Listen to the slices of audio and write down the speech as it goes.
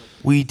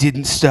We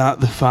didn't start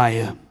the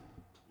fire.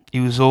 It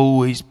was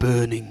always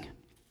burning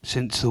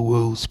since the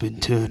world's been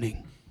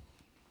turning.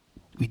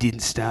 We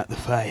didn't start the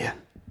fire,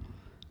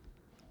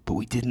 but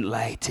we didn't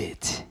light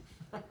it.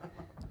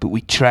 But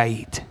we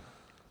tried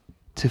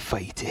to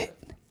fight it.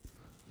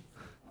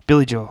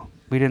 Billy Joel,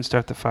 we didn't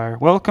start the fire.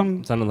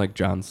 Welcome. Sounded like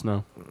Jon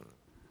Snow.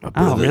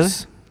 Oh, really?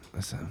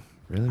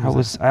 Really?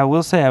 I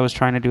will say I was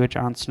trying to do a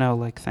Jon Snow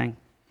like thing.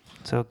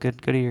 So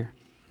good ear.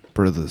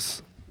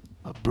 Brothers.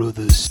 My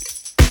brothers.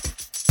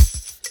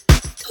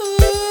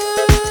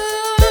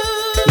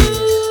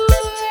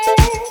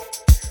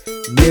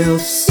 MILF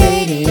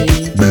City.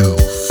 MILF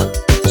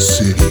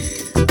City.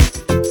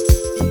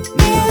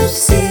 MILF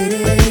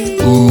City.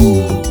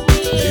 Ooh,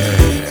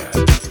 yeah.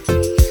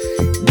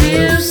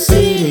 MILF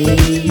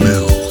City.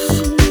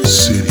 MILF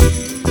City.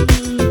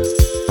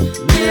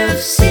 MILF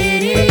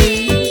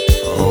City.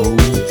 Oh,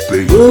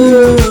 baby.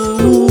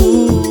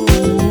 Yeah.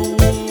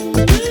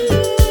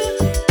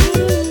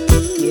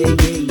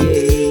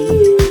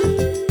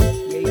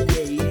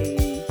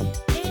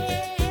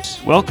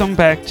 Welcome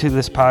back to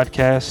this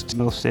podcast,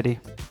 MILF City.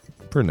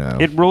 For now.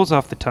 It rolls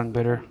off the tongue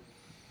bitter.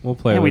 We'll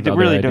play Yeah, we with d- other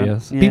really don't.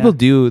 ideas. Yeah. People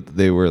do.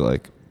 They were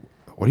like,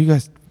 "What do you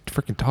guys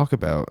freaking talk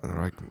about?" And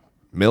they're like,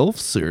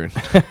 "MILFs or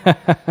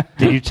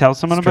Did you tell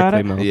someone about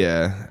it? Strictly milk.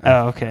 yeah."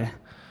 Oh, okay.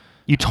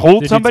 You told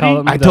Did you somebody? tell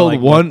them- I to, told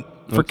like, one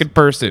look- freaking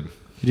person.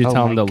 Did you Oh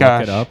tell my them to gosh.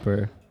 look it up?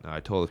 Or No, I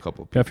told a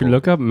couple yeah, people. if you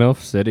look up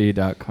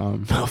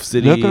milfcity.com. MILF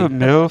City, Look at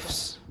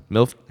MILFs.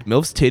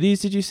 MILF's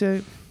titties. Did you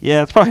say?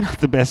 Yeah, it's probably not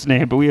the best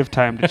name, but we have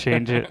time to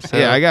change it. So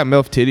Yeah, I got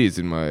MILF titties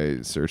in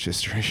my search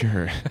history.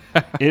 Sure.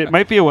 it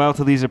might be a while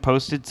till these are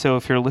posted, so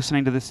if you're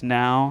listening to this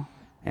now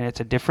and it's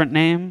a different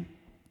name,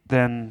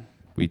 then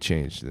We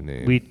changed the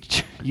name.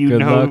 Good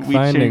Good luck we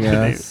finding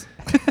changed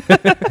the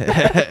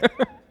name.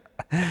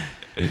 us.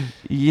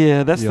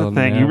 Yeah, that's You'll the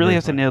thing. You really never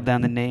have to nail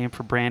down the name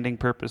for branding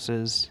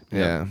purposes.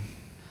 yeah.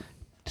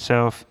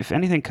 So if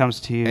anything comes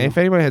to you, And if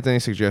anybody has any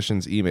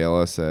suggestions, email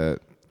us at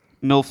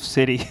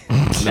milfcity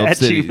MILF at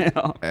City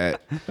gmail.com.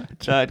 at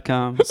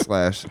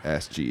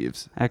 /Ask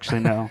Jeeves.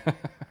 Actually, no.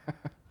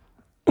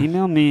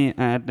 Email me.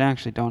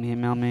 Actually, don't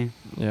email me.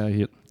 Yeah,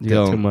 you got too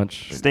Don't.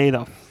 much. Stay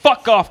the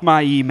fuck off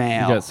my You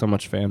email. got so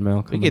much fan mail.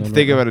 We coming can in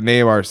think right about a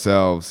name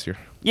ourselves.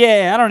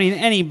 Yeah, I don't need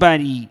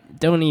anybody. now.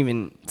 Don't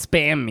even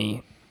spam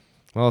me.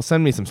 Well,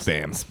 send me some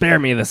spam. Spare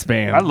me the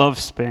spam. I love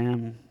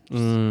spam.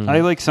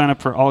 I like sign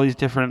up for all these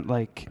different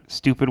like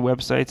stupid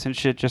websites and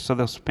shit just so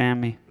they'll spam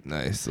me.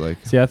 Nice. Like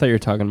See, I thought you were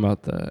talking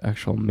about the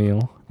actual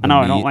meal. I know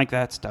I don't meat. like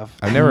that stuff.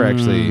 I've never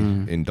actually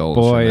indulged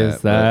Boy, in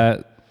is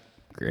that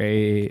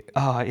great.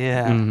 Oh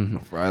yeah.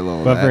 Mm. Fry a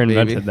little Whoever that,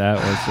 invented baby. that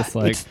was just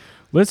like,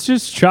 let's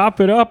just chop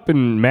it up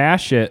and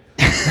mash it.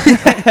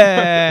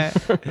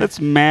 Let's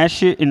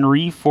mash it and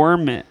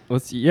reform it.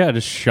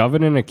 Just shove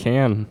it in a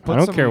can. I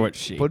don't care what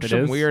shape Put it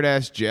some is. weird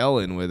ass gel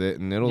in with it,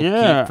 and it'll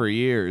Yeah. keep for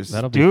years.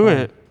 That'll be Do fun.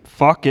 it.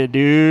 Fuck it,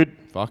 dude.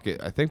 Fuck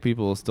it. I think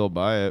people will still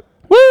buy it.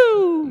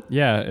 Woo!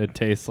 Yeah, it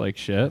tastes like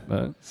shit,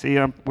 but See,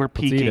 we're eat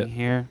peaking it.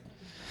 here.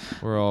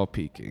 We're all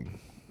peeking.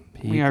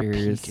 We are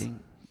Peekers. peaking.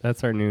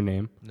 That's our new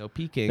name. No The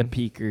peeking.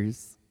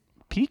 Peekers.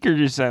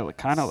 Peekers, I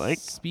kind of like.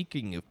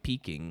 Speaking of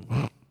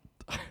peeking,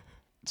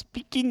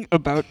 Speaking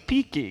about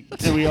peeking,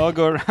 and we all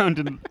go around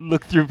and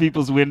look through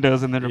people's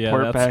windows and then Yeah,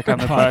 report that's back on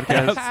the our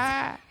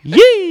podcast.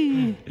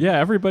 Yay! Yeah,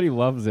 everybody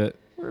loves it.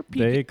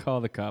 They call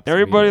the cops.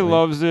 Everybody immediately.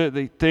 loves it.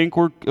 They think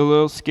we're a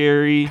little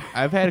scary.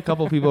 I've had a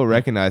couple people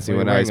recognize me We're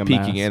when I was wearing a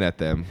peeking mask. in at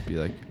them. Be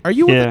like, "Are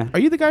you? Yeah. Are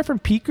you the guy from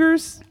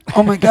Peekers?"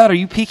 Oh my God, are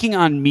you peeking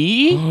on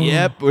me?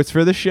 Yep, it's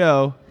for the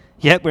show.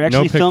 Yep, we're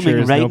actually no filming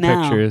pictures, right no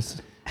now.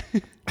 pictures.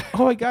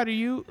 Oh my God, are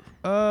you?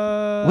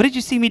 What did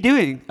you see me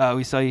doing? Oh,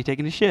 we saw you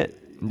taking a shit.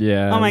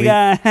 Yeah. Oh my we-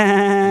 God.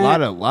 A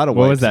lot of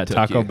What wipes was that? it took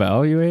Taco you.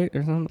 Bell you ate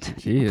or something?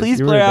 Jeez, Please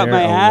you blur were out there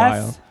my a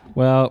ass.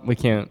 while. Well, we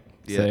can't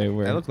Yeah, say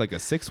where. I look like a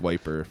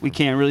 6-wiper. We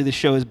can't really. The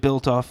show is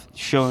built off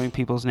showing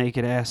people's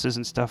naked asses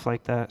and stuff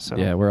like that. So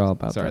Yeah, we're all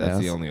about Sorry, that. that's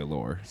ass. the only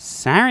allure.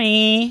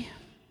 sorry.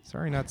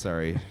 Sorry, not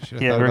sorry. Should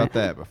have Yeah, thought right. about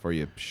that before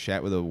you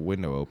shat with a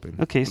window open.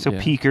 Okay, so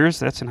Yeah. peekers,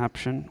 that's an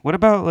option. What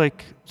about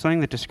like something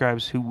that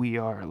describes who we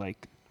are,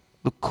 like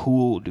the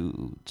cool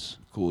dudes,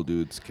 Cool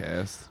dudes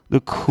cast. the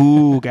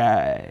cool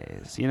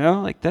guys? You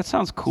know, like that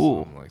sounds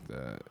cool. Something like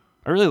that.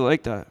 I really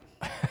like that.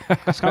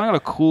 It's kind of got a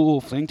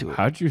cool thing to it.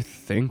 How'd you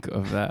think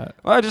of that?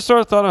 Well, I just sort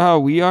of thought of how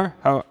we are,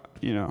 how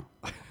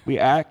we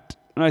act,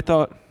 and I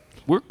thought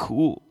we're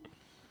cool.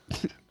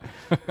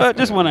 But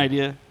just one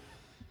idea.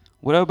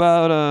 What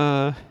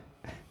about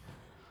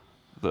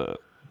the?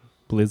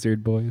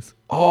 Blizzard boys.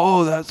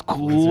 Oh, that's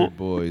cool. Wizard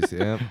boys,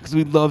 yeah. Because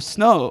we love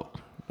snow.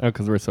 Oh,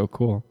 because we're so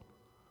cool.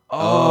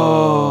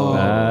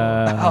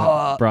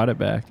 Oh, Brought it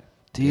back.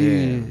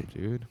 dude,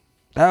 Damn, dude.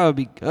 that would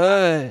be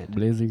good.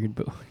 Blizzard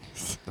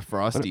boys. The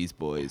Frosties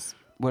boys.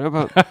 What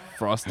about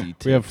Frosty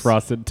tips. We have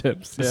frosted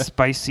tips. the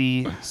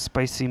Yeah.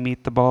 spicy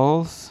meat the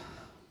balls?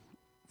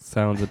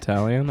 Sounds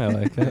Italian. I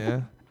like it.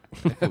 Yeah.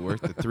 That could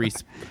work. The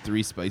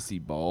three spicy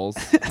balls.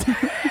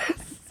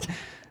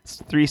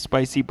 It's 3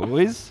 spicy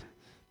boys.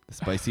 The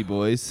spicy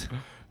boys.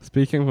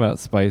 Speaking about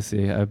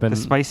spicy, I've been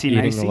spicy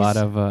eating a lot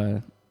nices?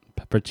 of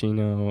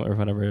peppercino or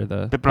whatever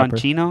the pepper.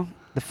 Pepperoncino?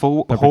 The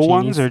whole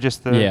ones Pepperoncinis? or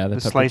just the, Yeah, the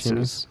the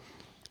slices?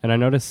 And I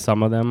noticed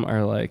some of them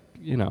are like,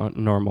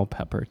 normal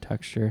pepper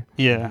texture.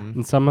 Yeah.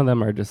 And some of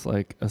them are just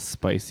like a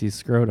spicy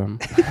scrotum.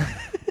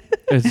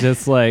 It's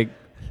just like,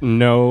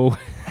 no,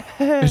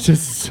 it's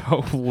just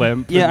so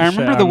limp. Yeah, and I shit.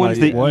 remember the I'm ones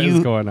like, that what is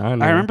you- going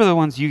on I here? remember the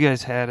ones you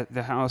guys had at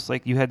the house.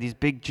 Like, you had these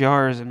big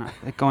jars, and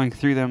like, going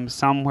through them,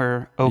 some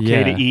were okay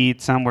Yeah. to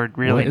eat, some were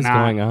really what is not.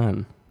 going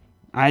on?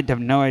 I have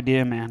no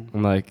idea, man.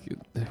 I'm like,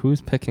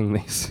 who's picking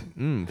these?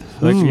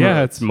 Like,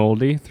 Yeah, it's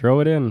moldy. Throw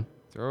it in.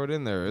 Throw it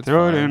in there. It's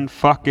Throw it fine. in,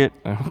 fuck it.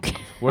 I don't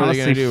care. What are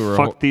they Honestly, gonna do?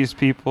 fuck these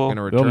people.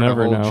 Gonna They'll return a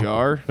never whole know.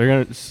 jar?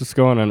 It's just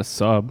going on a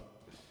sub.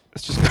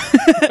 It's just,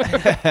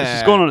 it's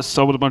just going on a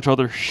sub with a bunch of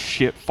other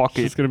shit. Fuck It's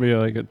it. just gonna be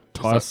like a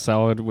tossed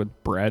salad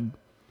with bread.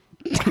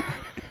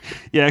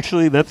 Yeah,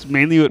 actually, that's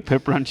mainly what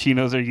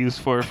pepperoncinos are used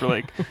for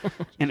like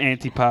an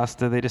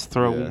antipasta. They just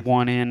throw Yeah.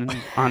 one in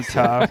on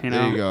top,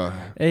 There you go.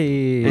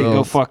 Hey, Hey, go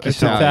Well, fuck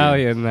it's yourself.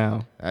 Italian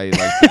now. How you like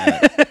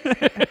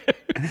that?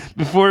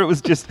 Before it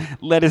was just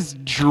lettuce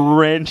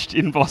drenched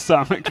in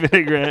balsamic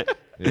vinaigrette.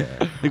 Yeah.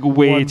 Like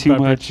way One too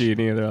much.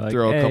 pepperoni, They're like,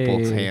 Throw a couple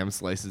 "Hey." ham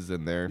slices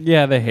in there.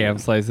 Yeah, the ham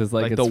slices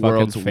like Like it's the fucking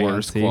world's fancy.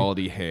 worst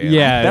quality ham.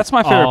 Yeah, That's it's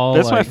my favorite. all,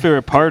 That's my like,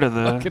 favorite part of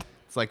the.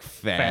 It's like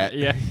fat.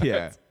 yeah.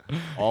 Yeah.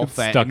 All It's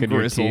fat stuck and in your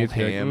grizzled teeth.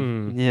 You're like,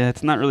 ham. Yeah,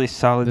 it's not really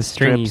solid the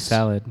stringy strips.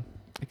 salad.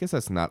 I guess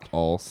that's not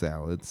all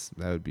salads.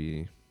 That would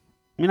be.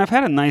 I mean, I've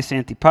had a nice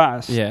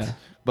antipasto. Yeah,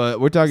 But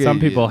we're talking Some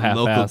people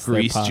local half-ass their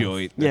grease pasta.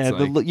 joint. Yeah,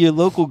 that's like, your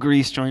local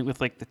grease joint with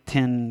like the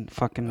tin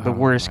fucking the Oh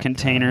worst my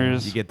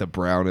containers. you get the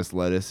brownest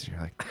lettuce. You're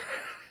like,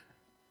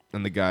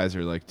 and the guys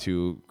are like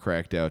too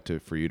cracked out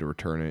for you to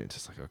return it. It's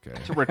just like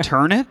okay, To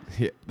return it?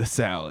 yeah, the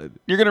salad.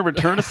 You're gonna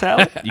return a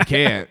salad? You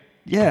can't.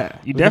 Yeah, you I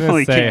was gonna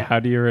definitely say, can't. how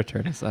do you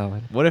return a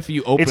salad? What if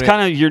you open It's it?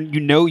 kind of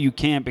you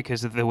can't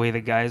because of the way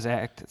the guys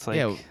act. It's like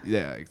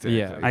yeah, exactly.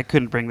 Yeah. I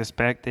couldn't bring this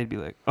back. They'd be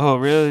like, "Oh,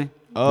 really?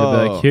 Oh,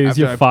 They'd be like, here's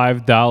after your I-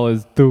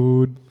 $5,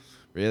 dude.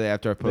 Really?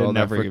 After I put They'd all that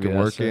never give you freaking that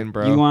work shit. in,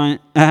 bro? You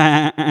want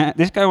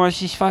this guy wants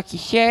his fucking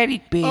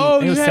salad, babe. Oh,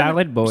 Hey,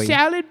 salad boy.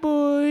 Salad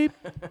boy.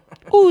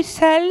 Ooh,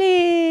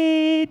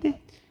 salad." How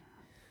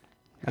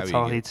That's you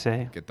all get- he'd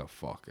say. Get the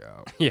fuck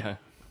out. Yeah.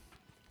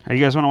 Hey,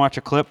 you guys want to watch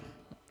a clip?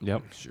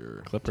 Yep.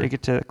 Sure. Clipper. Take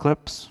it to the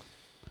clips.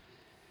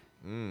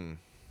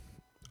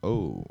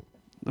 Oh.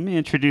 Let me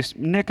introduce.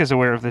 Nick is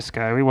aware of this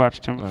guy. We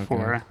watched him Okay.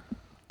 before.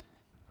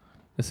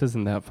 This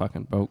isn't that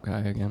fucking boat guy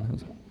again.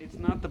 is it? It's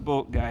not the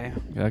boat guy.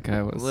 That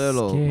guy was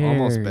Little,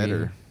 almost scary.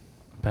 better.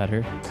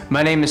 Better.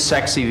 My name is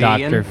Sexy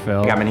Dr. Vegan.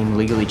 Phil. I got my name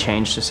legally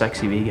changed to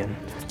Sexy Vegan.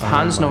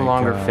 Hans no my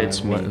longer God,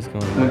 fits me. what is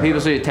going When on?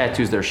 people see the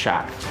tattoos, they're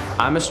shocked.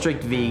 I'm a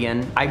strict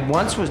vegan. I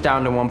once was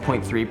down to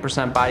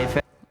 1.3% body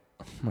fat.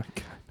 Oh my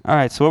God. All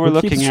right, so what we're Who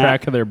looking keeps at.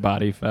 track of their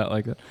body fat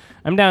like that?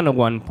 I'm down to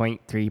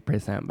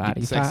 1.3%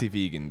 body Sexy fat.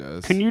 vegan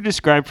does. Can you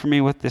describe for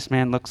me what this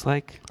man looks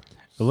like?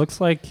 It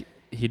looks like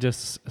he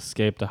just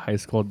escaped a high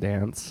school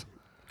dance.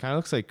 Kind of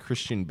looks like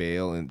Christian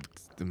Bale, and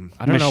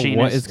I don't know what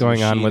Machinist. is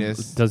going on with.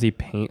 Machinist. Does he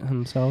paint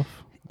himself?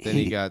 then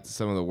he got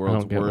some of the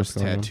world's get what's worst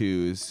going on.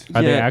 tattoos.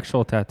 Are they Yeah.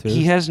 actual tattoos?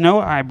 He has no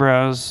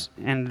eyebrows,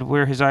 and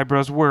where his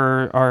eyebrows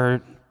were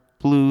are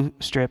blue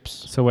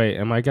strips. So wait,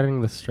 am I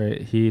getting this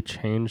straight? He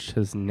changed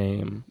his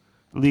name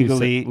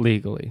Legally,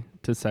 legally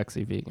to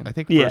Sexy Vegan. I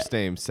think Yeah. first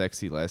name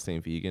sexy, last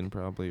name vegan,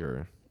 probably,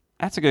 or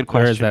that's a good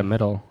Where question. is that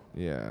middle?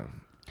 yeah.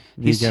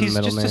 He's Vegan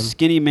middle just name. a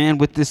skinny man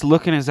with this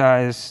look in his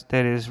eyes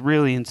that is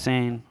really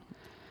insane.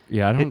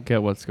 Yeah, I don't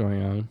get what's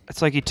going on.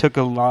 It's like he took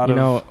a lot You of.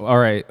 know, all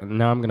right,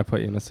 now I'm going to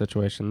put you in a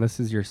situation. This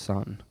is your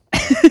son.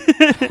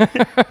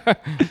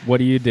 What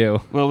do you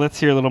do? Well, let's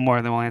hear a little more,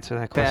 and then we'll answer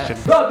that question.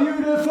 The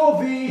beautiful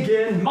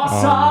vegan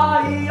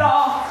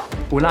Messiah.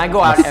 When I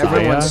go out, Messiah?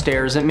 everyone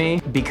stares at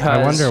me because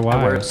I wonder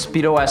why. wear a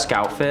Speedo-esque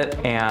outfit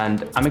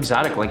and I'm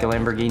exotic like a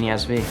Lamborghini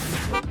SV.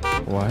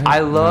 What? I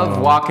love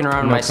No. walking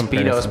around in No my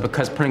comparison. Speedos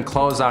because putting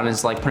clothes on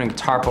is like putting a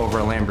tarp over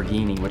a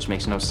Lamborghini, which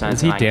makes no sense.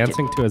 Is he and I get-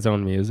 dancing to his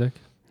own music?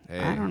 Hey,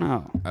 I don't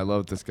know. I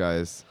love this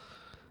guy's.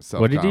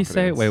 What did he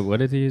say? self-confidence. Wait, what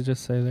did he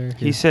just say there?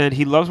 He said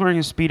he loves wearing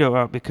a Speedo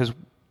out because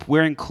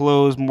wearing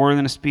clothes more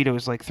than a Speedo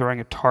is like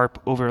throwing a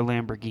tarp over a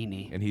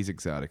Lamborghini. And he's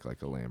exotic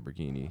like a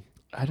Lamborghini.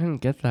 I didn't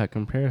get that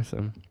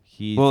comparison.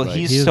 He's Well, like,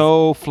 he's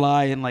so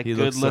fly and like he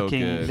good looks so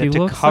looking good. that He to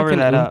looks cover like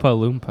that an up.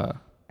 Oompa Loompa.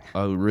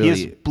 a really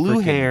has blue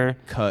freaking hair.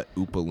 cut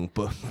Oompa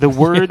Loompa. The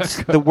words,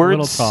 the A little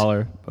words,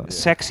 taller. But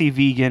 "sexy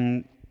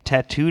vegan"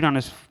 tattooed on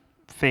his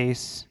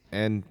face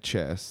and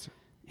chest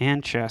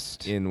and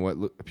chest. in what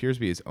appears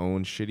to be his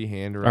own shitty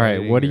handwriting.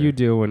 all right, what do or- you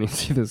do when you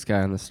see this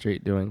guy on the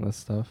street doing this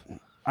stuff?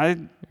 I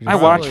You're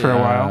watched just for a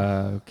like,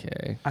 while.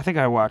 Okay. I think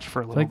I watched for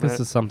a I little think bit. this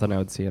is something I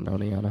would see in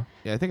Oniana.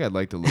 Yeah, I think I'd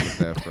like to look at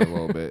that for a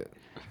little bit.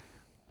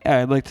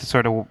 Yeah, I'd like to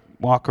sort of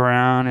walk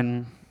around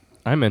and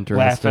I'm laugh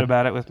interested.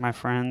 about it with my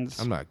friends.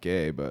 I'm not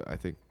gay, but I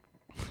think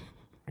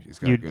he's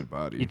got a You'd- good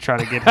body. You try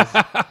to get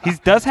his. He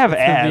does have The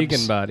abs.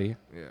 vegan body.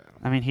 yeah.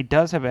 I mean, he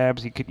does have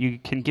abs. You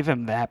can give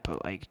him that,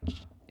 but like,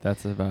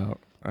 That's about.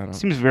 I don't.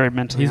 Seems very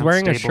mentally He's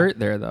wearing a unstable. shirt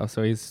there though,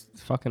 so he's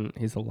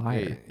a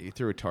liar. Hey, he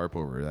threw a tarp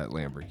over that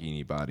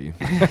Lamborghini body.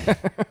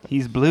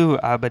 He's blue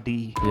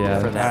Abadi. Yeah,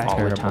 for that's that all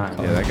the terrible time.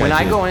 color. Yeah, that guy When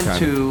I go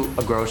changed into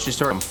a grocery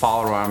store, I'm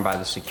followed around by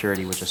the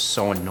security, which is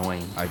so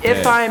annoying. I If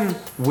bet. I'm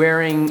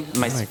wearing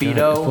my God, it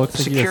Speedo, looks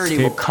like you security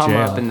will escaped come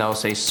jail. up and they'll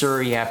say,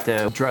 "Sir, you have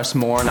to dress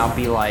more," and I'll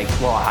be like,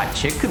 "Well, a hot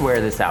chick could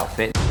wear this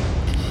outfit."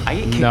 I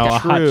get kicked No, a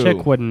out. hot True.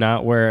 chick would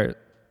not wear.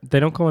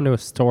 They don't go into a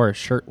store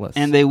shirtless.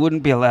 And they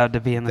wouldn't be allowed to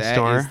be in the That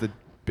store. is the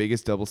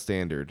biggest double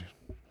standard.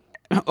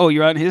 Oh,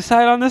 you're on his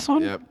side on this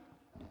one? Yep.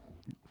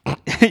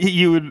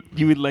 you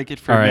would like it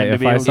for all men right, to if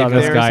be I able saw to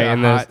this there's guy a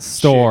in the hot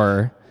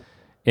store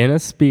in a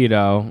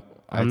Speedo,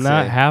 I'm I'd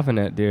not say- having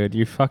it, dude.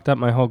 You fucked up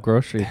my whole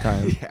grocery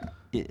time.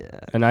 Yeah.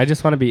 And I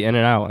just want to be in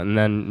and out, and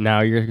then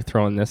now you're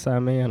throwing this at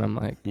me, and I'm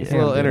like, Yeah. damn,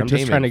 a little dude, I'm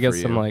just trying to entertainment get for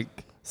some you.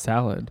 like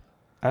salad.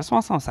 I just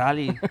want some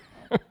salad.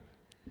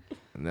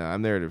 No,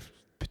 I'm there to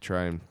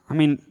try and. I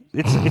mean,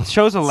 it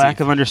shows a lack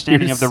of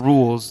understanding of the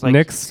rules. Like,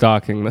 Nick's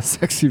stalking the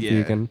sexy Yeah.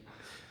 vegan.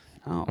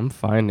 oh, I'm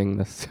finding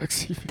the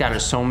sexy vegan. Out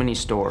of so many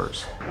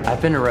stores.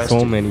 I've been arrested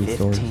So many 15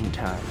 stores.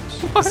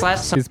 times. This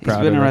last He's he's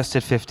proud been of us.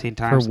 arrested 15 For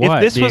times. what?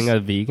 If this Being was, a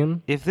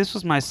vegan? if this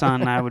was my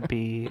son, I would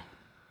be.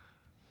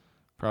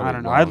 Probably I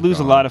don't know. long I'd lose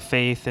a gone. lot of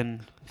faith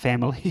in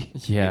family.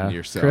 Yeah.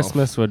 yourself.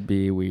 Christmas would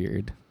be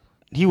weird.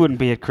 He wouldn't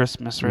be at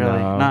Christmas, really.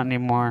 No. Not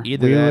anymore.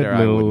 Either We that would or I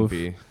wouldn't move.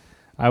 be.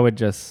 I would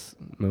just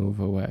move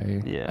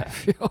away. Yeah. I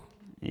feel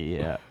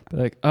Yeah.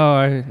 like, oh,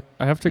 I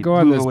have to You go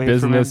on move this away from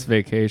business him.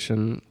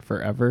 vacation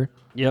forever.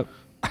 Yep.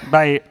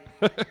 Bye.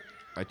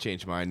 I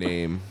changed my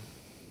name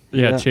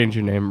Yeah, Yeah. change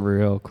your name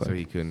real quick. so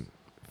he couldn't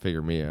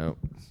figure me out.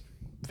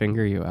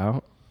 Finger you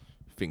out.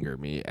 Finger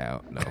me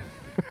out. No.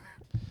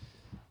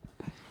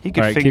 He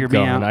could All right, figure keep me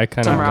going. out. I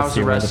kind of summer I want to was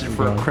see where this arrested is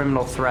for a going.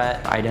 criminal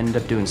threat. I'd end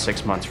up doing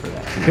 6 months for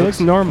that. He looks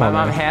normal. My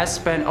mom though. has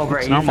spent over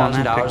Looks normal in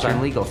that $80,000 picture.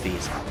 on legal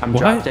fees. I'm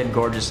What? drop dead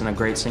gorgeous and a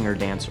great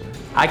singer-dancer.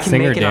 I can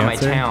Singer, make it on my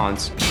dancer?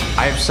 talents.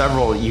 I have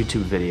several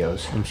YouTube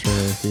videos. I'm sure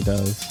he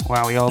does.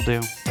 Wow, we all do.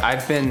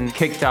 I've been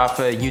kicked off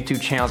of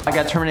YouTube channels. I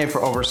got terminated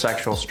for over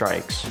sexual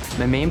strikes.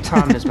 The main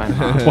problem is my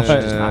mom. She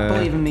does not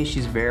believe in me.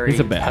 She's very He's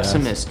a badass.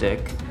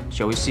 pessimistic.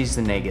 She always sees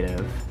the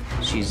negative.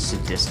 She's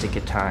sadistic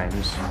at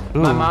times. Ooh.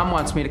 My mom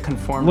wants me to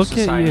conform Look to at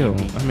society you. and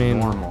be I mean-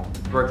 normal.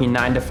 Working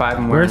 9 to 5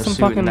 and Wear wearing a some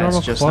suit, fucking and that's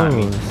normal just not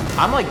me. clothes.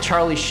 I'm like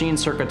Charlie Sheen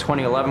circa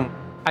 2011.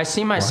 I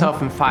see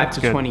myself in 5 That's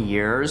to good. 20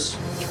 years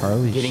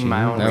Charlie getting Sheen.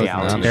 my own That was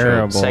reality not show,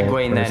 terrible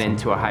segueing that person.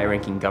 into a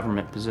high-ranking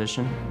government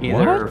position,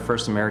 either What?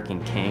 first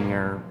American king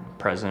or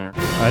president.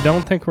 I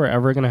don't think we're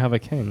ever gonna have a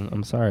king.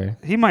 I'm sorry.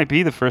 He might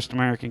be the first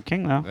American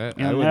king, though. I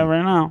You wouldn't-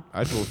 never know.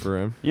 I'd vote for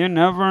him. You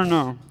never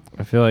know.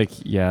 I feel like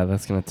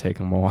that's gonna take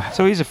him a while.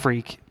 So he's a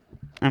freak.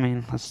 I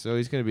mean, let's, So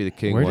he's gonna be the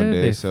king Where one did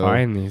day. they So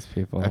find these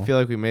people? I feel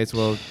like we may as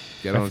well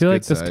get on I his feel good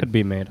like this side. could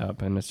be made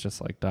up, and it's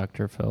just like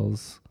Dr.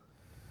 Phil's.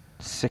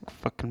 sick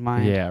fucking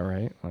mind. Yeah,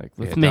 right. Like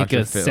let's Yeah, make Dr.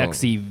 a Phil.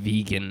 sexy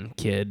vegan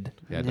kid.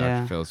 Yeah, Yeah.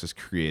 Dr. Phil's just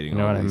creating You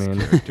know all what I these mean?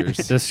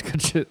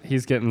 characters.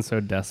 He's getting so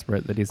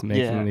desperate that he's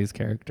making Yeah. these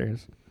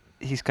characters.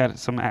 He's got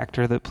some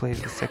actor that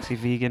plays the sexy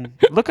vegan.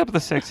 Look up the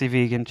sexy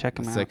vegan. Check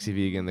him The out. sexy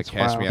vegan, the It's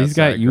cash me wild. He's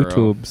got outside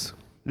girl. YouTubes.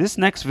 This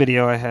next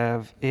video I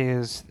have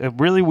is a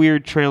really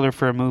weird trailer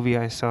for a movie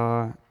I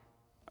saw. I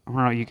don't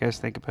know what you guys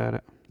think about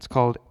it. It's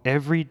called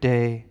Every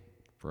Day.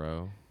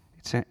 Bro.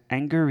 It's an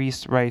Anger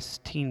Rice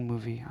teen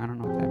movie. I don't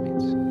know what that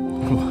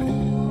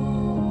means.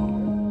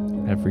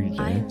 Every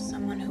I day. am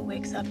someone who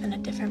wakes up in a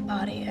different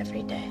body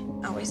every day.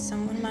 Always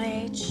someone my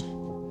age.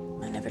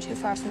 I'm never too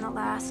far from the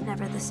last,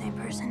 never the same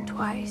person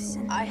twice.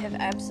 And I have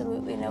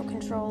absolutely no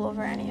control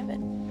over any of it.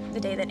 The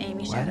day that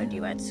Amy shadowed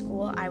you at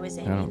school, I was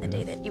Amy. Oh, And the day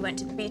good. that you went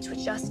to the beach with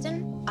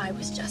Justin, I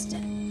was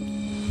Justin.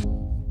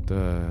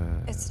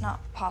 It's not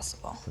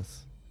possible.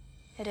 That's-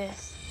 It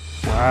is.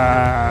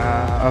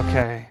 Wow.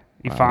 Okay.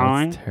 You Wow,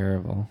 following? That's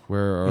terrible.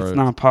 Where are It's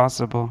not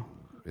possible.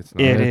 It's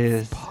not. It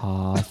It's is.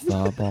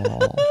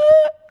 possible.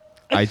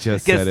 I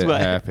just Guess said it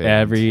what? happened.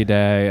 Every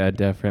day a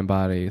different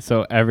body.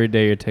 So every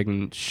day you're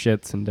taking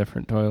shits in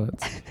different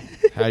toilets.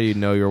 How do you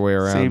know your way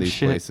around Same these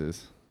shit.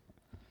 places?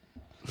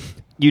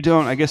 You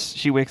don't. I guess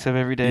she wakes up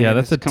every day. Yeah, and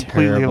that's is a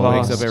completely terrible-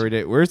 lost. Wakes up every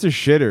day. Where's the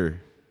shitter?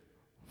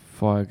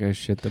 Fuck, I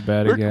shit the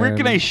bed Where, again. where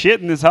can I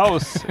shit in this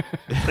house?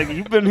 It's like,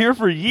 you've been here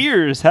for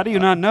years. How do you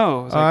not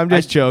know? It's like, I'm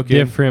just joking.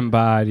 Different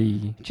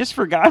body. just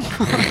forgot.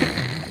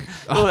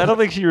 Well, I don't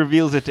think she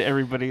reveals it to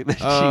everybody. That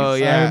Oh,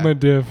 she's, yeah. I'm a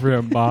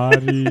different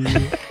body.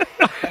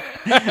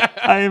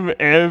 I'm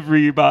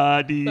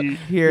everybody.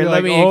 Here, You're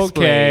let like, me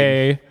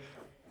okay.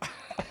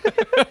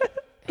 explain.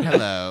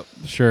 Hello.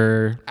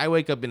 Sure. I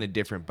wake up in a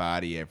different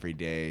body every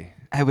day.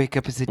 I wake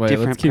up as a Wait,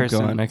 different let's keep person.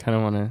 going. I kind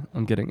of want to.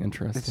 I'm getting It's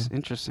interested.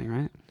 interesting,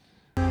 right?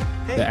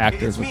 The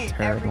actors look Every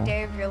terrible.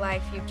 day of your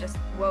life, you've just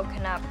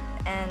woken up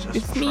and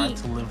Just try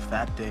to live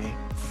that day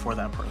for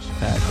that person.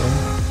 That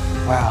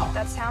guy. Wow.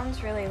 that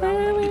sounds really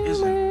lonely. It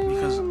isn't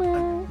because I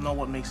know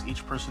what makes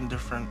each person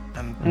different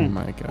and Oh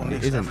my what god.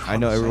 makes Isn't everyone I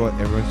know the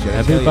same. everyone's genitalia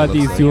Everybody's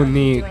looks like-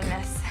 unique. Doing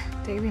this.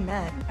 day we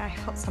met, I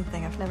felt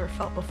something I've never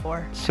felt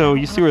before. So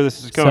you see where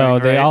this is going, So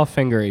they right? all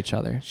finger each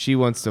other. She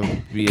wants to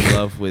be in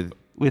love with,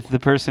 With the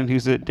person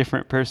who's a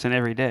different person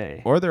every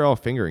day. or they're all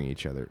fingering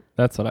each other.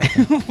 That's what I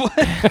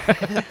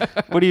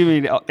think. What do you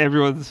mean?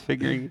 Everyone's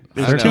figuring.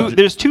 I don't know.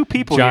 There's two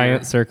people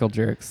Giant here. circle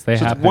jerks. They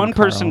So it's happen, one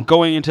person Carl.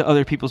 going into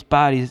other people's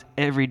bodies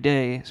every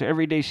day. So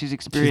every day she's She's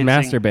experiencing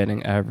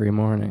masturbating every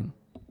morning.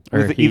 Or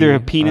with he, either I a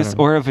penis don't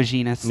know. or a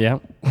vaginus.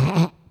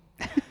 Yep.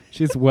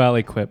 She's well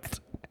equipped.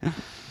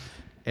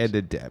 And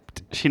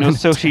adept. She knows.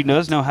 So she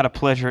does know how to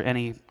pleasure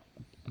any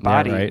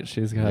body. Yeah, right.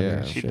 She's got Yeah.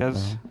 her She shit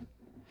does. down.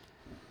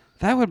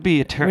 That would be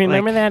a terrible.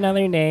 Remember that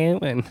other day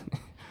when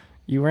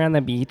you were on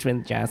the beach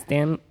with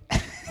Justin?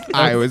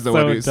 I was the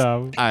so one who.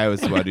 dumb. I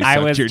was the one who I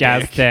sucked was your dick.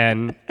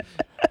 Justin.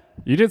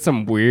 You did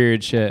some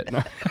weird shit.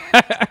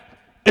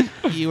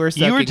 You were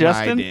sucking my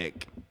Justin?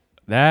 dick.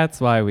 That's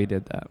why we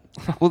did that.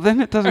 Well,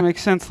 then it doesn't make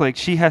sense. Like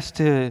she has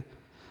to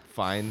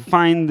Fine.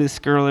 find this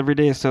girl every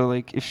day. So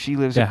like if she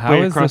lives Yeah, how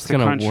way is across this the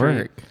gonna country,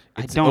 work?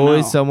 I It's don't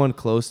always know. someone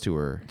close to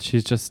her.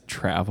 She's just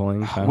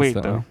traveling constantly.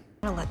 Wait though.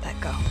 I'm gonna let that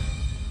go.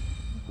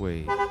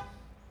 Wait.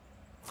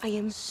 I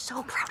am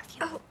so proud of you.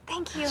 Oh,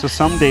 thank you. So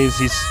some days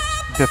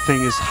the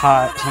thing is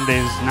hot, some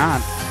days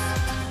not.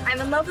 I'm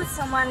in love with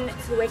someone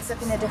who wakes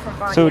up in a different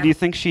body. So do you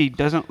think she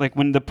doesn't like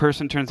when the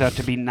person turns out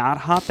to be not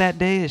hot that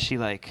day? Is she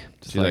like,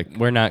 She's like,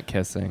 we're not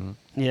kissing.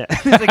 yeah?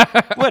 It's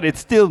like, what? It's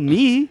still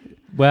me.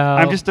 Well,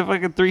 I'm just a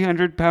fucking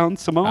 300-pound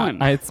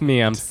Samoan. it's me.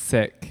 I'm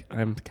sick.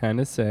 I'm kind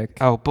of sick.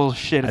 Oh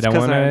bullshit! I It's don't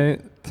 'cause want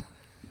to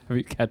have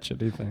you catch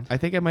anything. I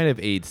think I might have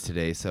AIDS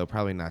today, so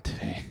probably not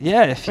today.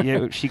 Yeah,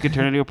 if she could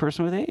turn into a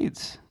person with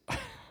AIDS.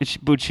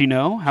 Would she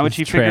know? How would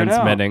she She's figure it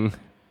out? transmitting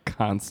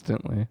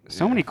constantly.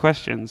 So many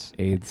questions.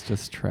 AIDS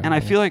just travel. And I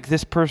feel like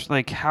this person,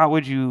 like, how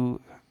would it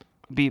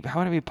be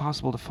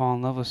possible to fall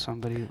in love with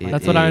somebody? It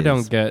That's what I is.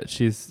 don't get.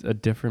 She's a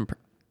different,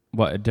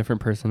 a different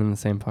person in the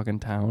same fucking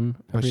town.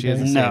 But every she has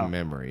the day? No. same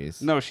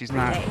memories. No, she's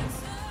not.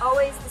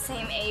 Always the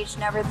same age,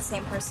 never the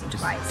same person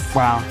twice.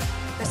 Wow.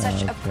 You're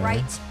such a Okay.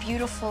 bright,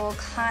 beautiful,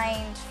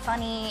 kind,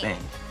 funny person.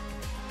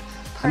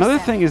 Another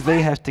thing is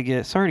they have to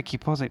get, sorry to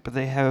keep pausing, but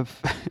they have,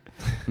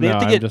 they No,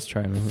 have to I'm get just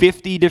trying to.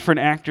 50 different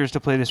actors to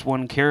play this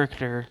one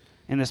character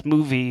in this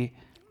movie.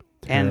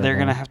 And they're Terrible.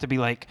 going to have to be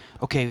like,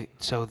 okay,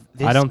 so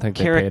this I don't think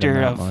they paid character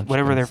them that of much,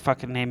 whatever their guys.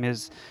 fucking name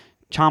is,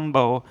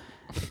 Chambo,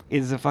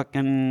 is a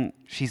fucking,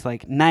 she's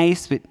like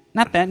nice, but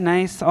not that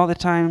nice all the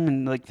time.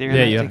 And like they're Yeah,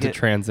 gonna you have have to to get,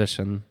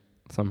 transition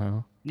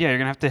somehow. yeah, you're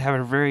going to have to have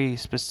a very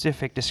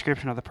specific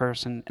description of the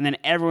person. And then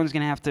everyone's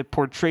going to have to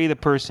portray the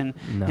person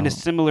in No. a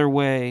similar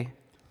way.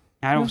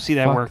 I don't see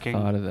that Fuck working.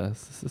 Thought of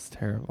this. This is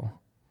terrible.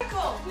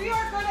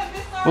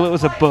 Well, it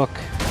was a book.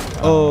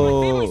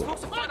 Oh.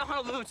 Supposed to fly to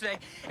Honolulu today.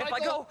 And if I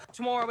go,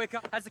 tomorrow I wake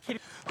up as a kid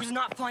who's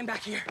not flying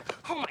back here.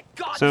 Oh my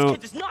god, So- this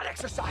kid does not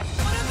exercise.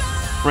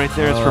 Right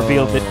there, it's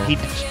revealed that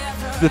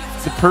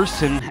the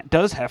person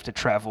does have to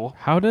travel.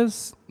 How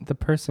does the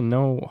person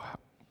know,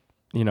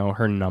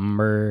 her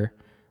number,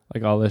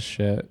 like all this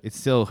shit? It's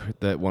still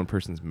that one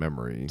person's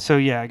memory. So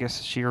yeah, I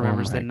guess she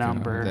remembers my the God.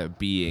 number. That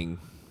being.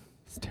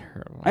 It's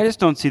terrible. I just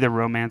don't see the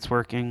romance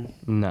working.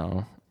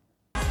 No.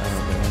 I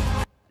don't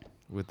get it.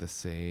 With the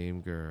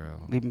same girl.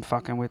 Leave him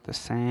fucking with the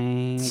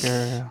same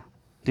girl.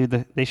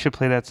 Dude, they should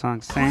play that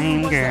song.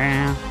 Same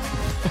girl.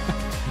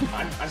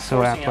 I'm So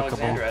forcing applicable.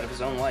 Alexander out of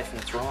his own life,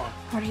 and it's wrong.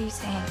 What are you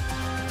saying?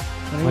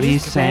 What are you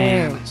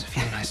saying? It's a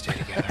few nice day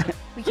together.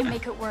 We can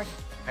make it work.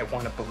 I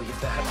want to believe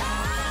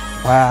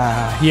that.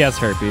 Wow. He has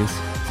herpes.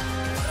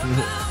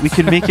 We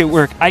can make it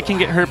work. I can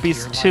get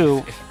herpes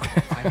too.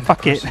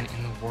 Fuck it.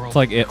 It's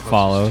like It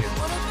Follows.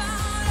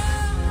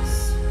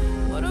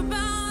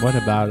 What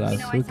about us? You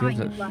know, I Who thought gives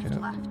you a left. shit?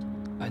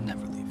 I'd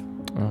never leave.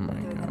 Oh my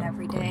Other god. than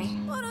every of course.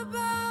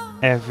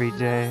 day. Every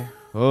day.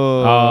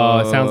 Oh.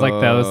 it sounds like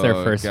that was their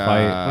first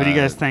fight. What do you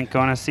guys think?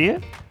 Going to see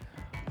it?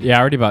 Yeah, I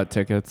already bought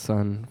tickets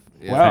on.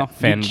 Wow. You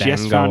Fandango.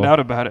 just found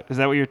out about it. Is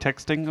that what you're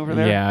texting over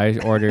there? Yeah, I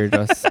ordered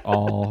us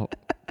all.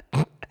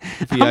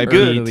 VIP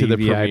good. to the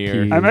VIP.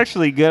 premiere. I'm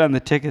actually good on the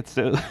tickets,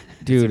 though.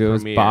 Dude, a it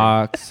was premiere.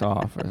 box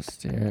office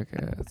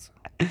tickets.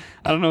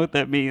 I don't know what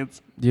that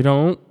means. You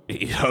don't?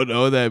 You don't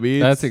know what that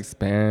means? That's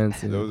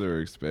expensive. Those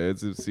are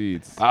expensive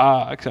seats.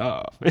 Box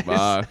office.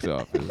 Box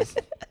office.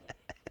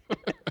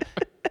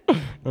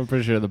 I'm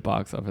pretty sure the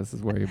box office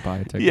is where you buy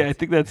tickets. Yeah, I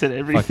think that's at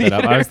every Fuck that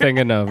up. I was theater.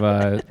 thinking of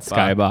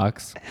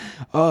Skybox.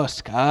 Oh,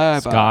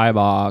 Skybox.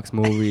 Skybox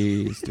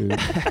movies, dude.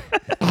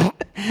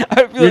 I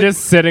feel You're like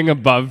just sitting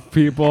above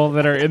people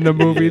that are in the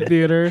movie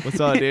theater. What's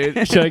up, dude?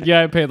 You're like,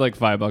 yeah, I paid like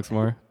 $5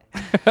 more.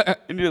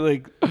 and you're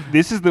like,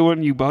 this is the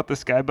one you bought the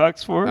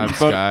Skybox for? I'm You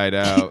bought skied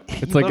out.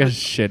 It's like a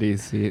shitty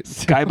seat.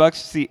 Skybox to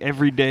see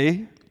every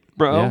day,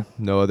 bro. Yeah.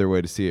 No other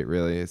way to see it,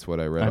 really. It's what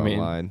I read I mean,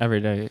 online. every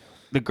day.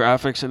 The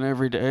graphics in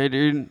every day,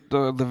 dude.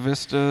 The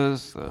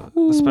vistas,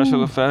 the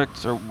special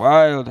effects are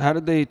wild. How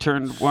did they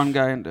turn one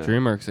guy into?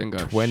 DreamWorks ain't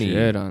got 20.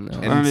 shit on that.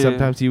 And 20.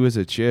 sometimes he was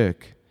a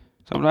chick.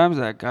 Sometimes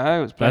that guy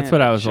was. Playing That's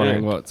what I a was wondering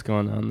chick. what's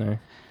going on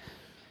there.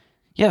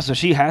 Yeah, so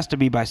she has to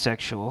be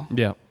bisexual,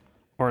 Yeah.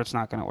 or it's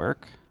not gonna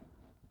work.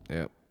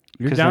 Yep.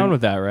 You're 'Cause down then-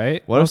 with that,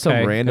 right? What if some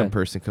Okay, random good.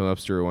 person come up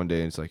to her one day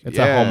and it's like, It's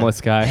yeah. a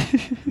homeless guy.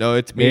 No,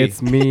 it's me.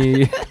 It's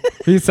me.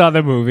 He saw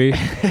the movie. He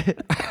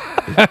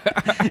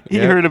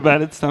Yeah. heard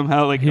about it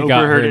somehow, like He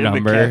got overheard her it in the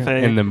number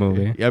cafe in the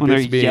movie. Yep, when they're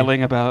it's me.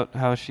 yelling about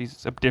how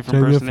she's a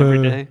different person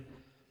every day.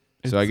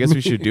 So I guess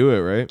we should do it,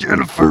 right?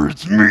 Jennifer,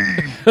 it's me.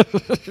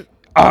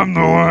 I'm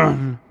the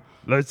one.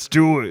 Let's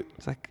do it.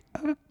 It's like,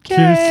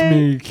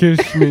 okay.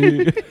 Kiss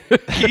me.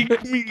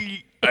 Kick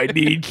me. I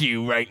need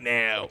you right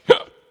now.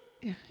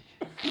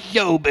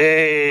 Yo,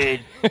 babe.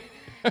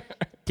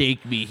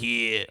 Take me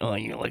here. Oh,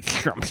 you like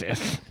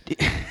scrumptious.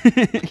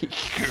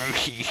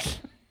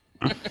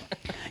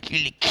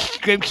 You look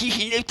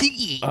scrumptious enough to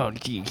eat. Oh,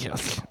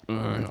 Jesus.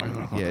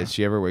 Yeah. Did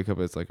she ever wake up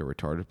as like a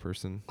retarded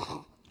person?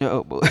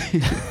 Oh, boy.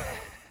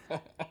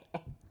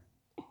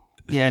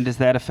 Yeah, and does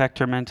that affect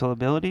her mental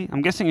ability?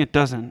 I'm guessing it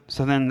doesn't.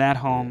 So then that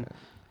home,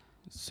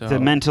 So the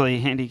mentally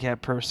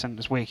handicapped person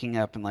is waking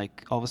up and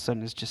like all of a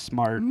sudden is just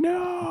smart.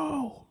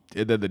 no.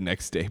 And then the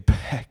next day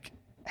back.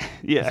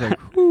 Yeah.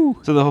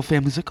 So the whole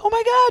family's like, "Oh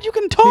my God, you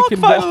can talk can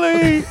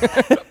finally!"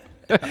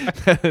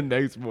 The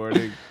next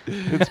morning,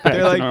 It's back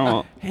they're to like,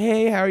 normal.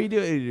 "Hey, how are you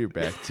doing?" And you're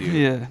back to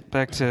Yeah,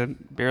 back to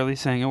barely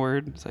saying a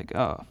word. It's like,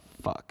 oh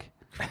fuck.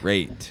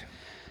 great.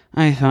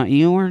 I thought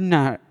you were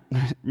not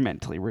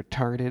mentally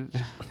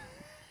retarded.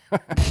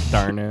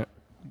 Darn it.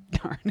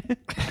 Darn it.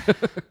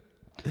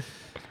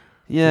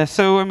 Yeah,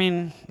 so I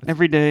mean,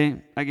 every day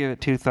I give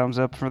it 2 thumbs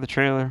up for the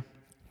trailer.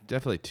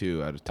 Definitely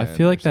 2 out of I 10.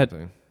 feel or like that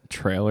something.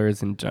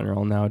 trailers in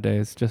general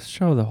nowadays just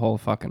show the whole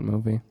fucking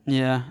movie.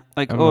 Yeah,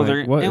 like I'm oh, like,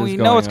 they're what and is we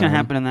know what's going gonna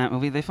on? happen in that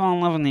movie. They fall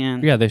in love in the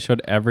end. Yeah, they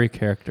showed every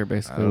character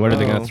basically. What are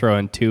they know. gonna throw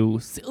in 2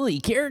 silly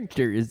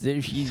characters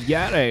if she's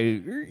got a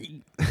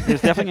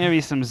There's definitely gonna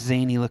be some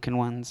zany looking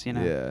ones, you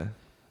know. Yeah.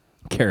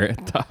 Yeah,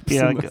 carrot tops?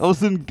 like, all of a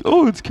sudden,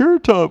 oh, it's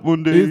Carrot Top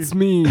one day. It's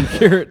me,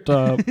 Carrot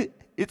Top.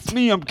 It's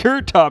me. I'm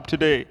Carrot Top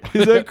today.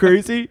 Is that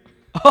crazy?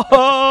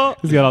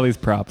 He's got all these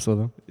props with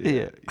him.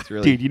 Yeah. He's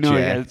really Dude, you know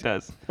jacked. he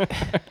does.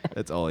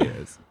 That's all he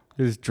has.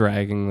 He's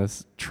dragging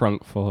this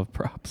trunk full of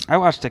props. I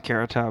watched a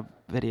Carrot Top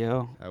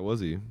video. How was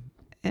he?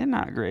 And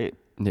not great.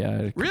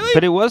 Yeah. Really?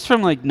 But it was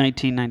from like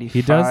 1995.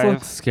 He does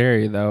look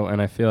scary though,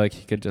 and I feel like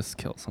he could just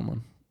kill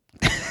someone.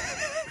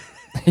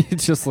 He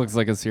just looks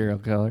like a serial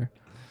killer.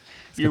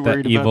 He's You're got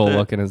worried that about evil that?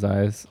 look in his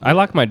eyes. I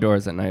lock my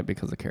doors at night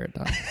because of Carrot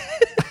Top.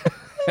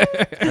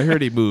 I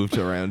heard he moved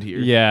around here.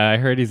 Yeah, I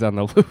heard he's on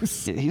the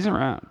loose. Yeah, he's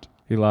around.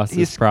 He lost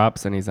He's- his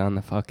props and he's on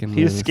the fucking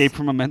He loose. escaped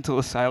from a mental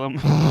asylum.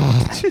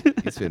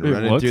 He's been It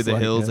running looks through the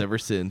like hills it. ever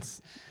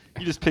since.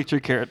 You just picture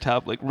Carrot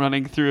Top like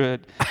running through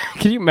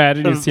Can you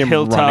imagine you a see him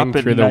hilltop running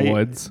at through night. the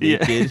woods?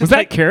 Yeah. Was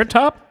that Carrot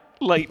Top?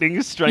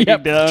 Lightning striking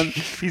Yep. down.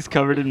 He's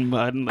covered in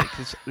mud and like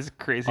this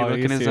crazy All look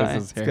you in his see is eye.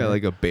 his He's got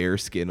like a bear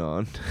skin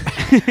on.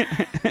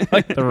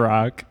 like The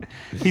Rock.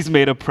 He's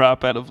made a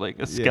prop out of like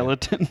a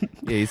skeleton.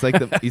 Yeah, he's like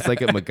a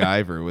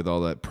MacGyver with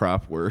all that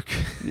prop work.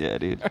 Yeah,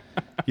 dude.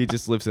 He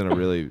just lives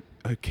in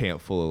a camp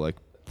full of like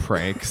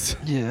pranks.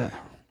 Yeah.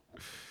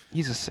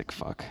 He's a sick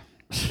fuck.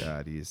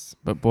 God, he's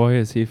But boy,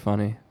 is he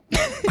funny.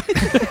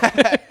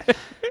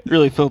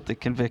 Really felt the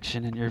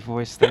conviction in your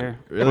voice there.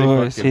 Really Boy,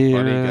 fucking is he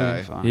funny really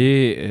guy. funny.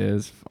 He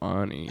is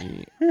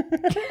funny.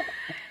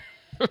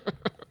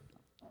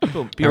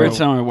 Every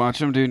time I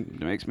watch him, dude, it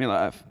makes me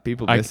laugh.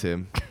 people I- miss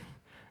him.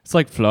 It's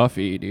like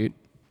Fluffy, dude.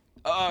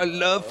 Oh, I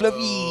love Fluffy.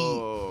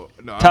 Oh,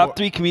 no, Top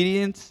 3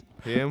 comedians.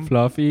 him,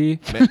 Fluffy.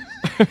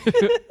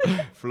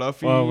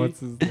 Fluffy, Oh,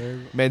 what's his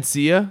name?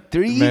 Mencia.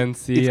 3.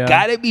 Mencia. It's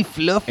gotta be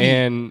Fluffy.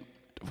 And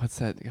what's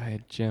that guy?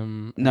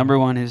 Jim. Number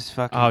 1 is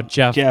fucking Oh,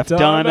 Jeff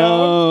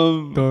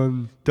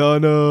Dunham.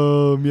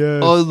 Dunham,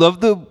 yes. Oh, I love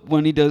the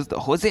when he does the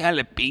Jose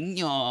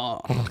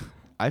Jalapeno.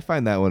 I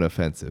find that one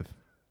offensive.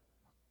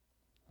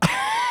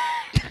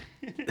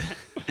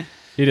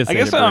 He just I ate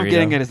guess a what I'm burrito.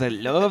 getting at is I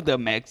love the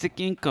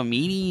Mexican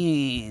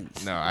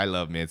comedians. No, I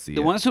love Mencia.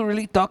 The ones who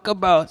really talk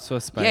about, So yeah,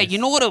 spice. you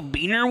know what a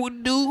beaner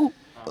would do?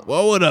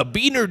 What would a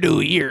beaner do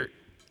here?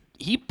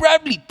 He'd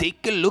probably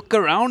take a look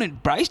around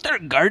and probably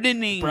start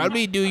gardening.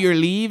 Probably do your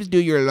leaves, do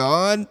your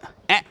lawn.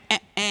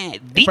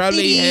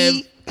 Probably have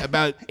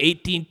about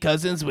 18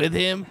 cousins with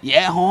him.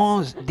 Yeah,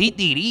 Hans.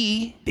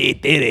 Dee-dee-dee.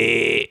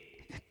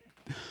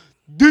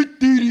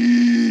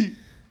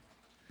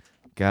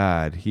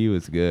 God, he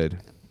was good.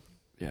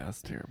 Yeah,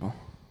 that's terrible.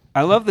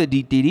 I love the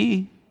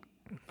dee-dee-dee.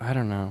 I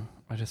don't know.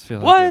 I just feel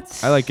like What?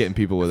 it's- I like getting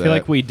people with I feel that.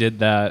 like we did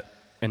that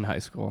in high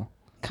school.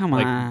 Come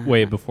Like on.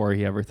 way before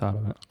he ever thought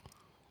of it.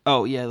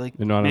 Oh, yeah, like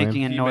You know what I mean?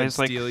 making a noise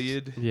like...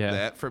 Yeah.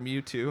 that from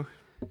you too.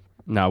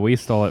 No, we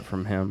stole it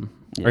from him.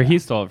 Or Yeah. he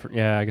stole it from...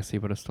 Yeah, I guess he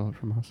would have stolen it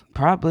from us.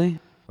 Probably.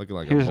 Looking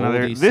like Here's a another.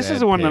 moldy, This is sad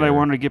the one that I pear.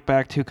 wanted to get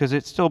back to because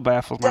it still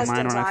baffles my Just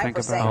mind in when I time think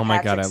for about St. it. Oh my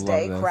God, I Patrick's love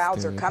Day, this,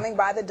 crowds dude. are coming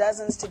by the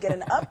dozens to get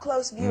an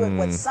up-close view of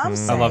what some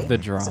say I love the is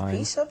a drawing.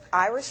 piece of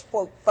Irish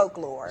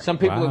folklore. Some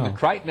people in Wow. the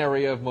Crichton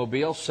area of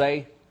Mobile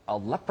say a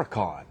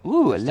leprechaun.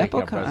 Ooh, a is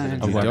taking up leprechaun.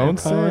 residence A in You the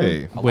don't neighborhood.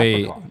 say. A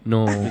Wait, leprechaun.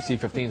 no. DC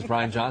 15's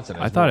Brian Johnson.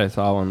 I thought I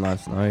saw one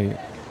last night.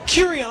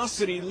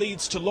 Curiosity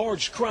leads to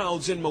large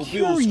crowds in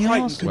Mobile's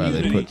Crichton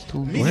community.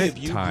 Many of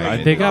you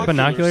bring they got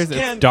binoculars.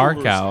 It's dark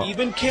camcorders, out.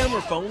 even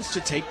camera phones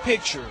to take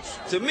pictures.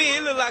 To me,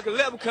 it look like a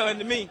leprechaun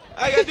to me.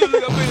 I gotta do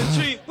look up in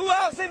the tree. Who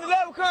else seen the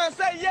leprechaun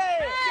say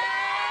yeah?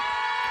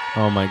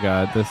 Oh my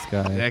God, this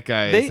guy. That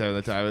guy is having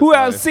the time of Who his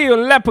else life. see a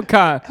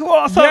leprechaun? Who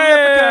else saw a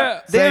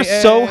leprechaun? They're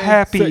Say so yeah.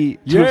 happy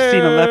to have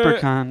seen a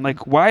leprechaun.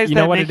 Like, why is You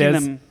that know what it making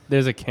is? them?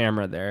 There's a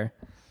camera there.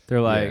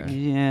 They're like,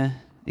 Yeah,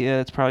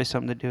 it's probably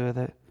something to do with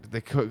it.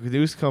 The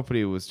news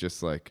company was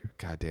just like,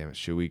 God damn it,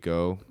 should we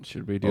go?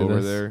 Should we do over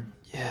this? there?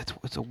 Yeah,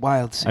 it's a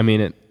wild scene. I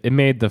mean, it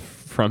made the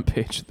front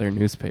page of their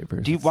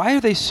newspapers. Why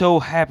are they so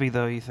happy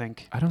though? You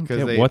think? I don't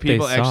Because get what they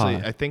people saw.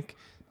 actually, I think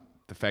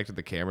the fact that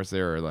the cameras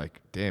there are like,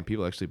 damn,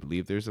 people actually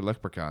believe there's a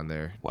leprechaun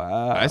there.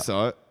 Wow. I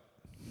saw it.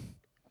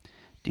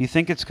 Do you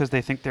think it's because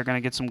they think they're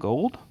gonna get some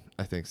gold?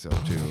 I think so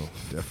too.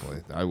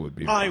 Definitely, I would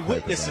be. hyped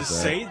Eyewitnesses about that.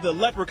 say the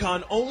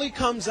leprechaun only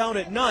comes out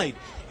at night.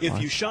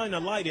 If you shine a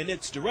light in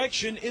its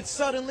direction, it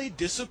suddenly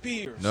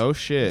disappears. No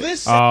shit.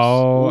 This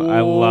Oh,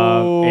 I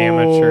love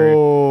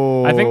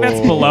amateur. I think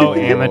that's below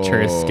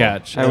amateur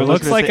sketch. Hey, It we're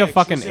looks looking like at a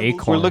fucking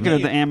acorn. We're looking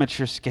at the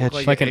amateur sketch.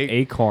 It's like an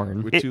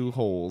acorn. with two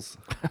holes.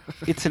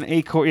 It's an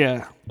acorn.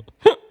 Yeah.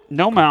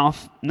 No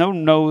mouth, no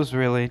nose,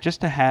 really.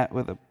 Just a hat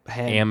with a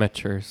head.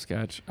 Amateur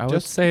sketch. I would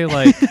Just- say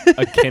like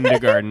a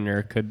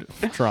kindergartner could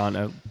have drawn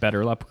a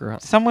better leprechaun.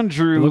 Someone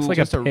drew. It looks like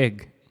just a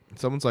pig.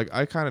 Someone's like,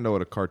 I kind of know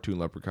what a cartoon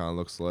leprechaun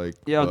looks like.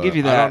 Yeah, I'll but give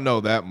you I that. don't know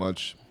that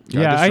much.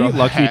 Yeah, just I draw eat the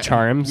Lucky hat.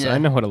 Charms. Yeah. I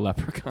know what a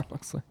leprechaun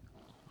looks like.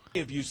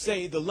 If you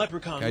say the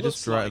leprechaun I looks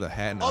just draw like, the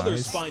hat and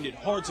others eyes. find it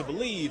hard to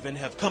believe and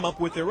have come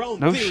up with their own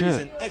No theories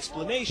shit. and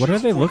explanations. What are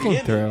they for looking the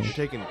through? image.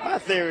 Taking My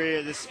theory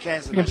is this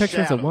cat's Taking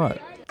pictures of what?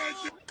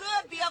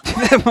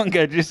 That one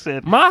guy just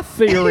said. My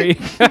theory.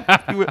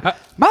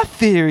 My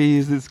theory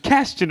is this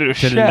casting a The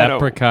shadow.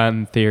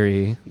 leprechaun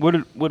theory.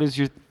 What is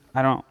your?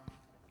 I don't.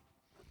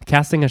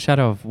 Casting a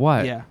shadow of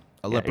what? Yeah.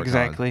 A Yeah, leprechaun.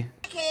 exactly.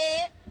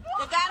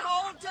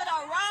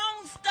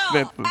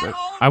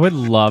 I would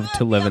love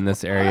to live in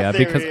this area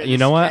because you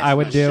know what I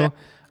would do?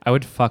 I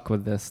would fuck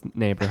with this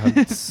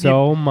neighborhood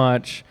so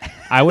much.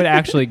 I would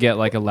actually get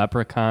like a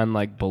leprechaun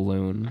like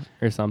balloon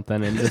or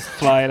something and just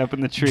Fly it up in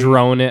the tree.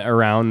 drone it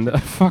around the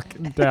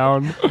fucking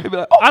town. Be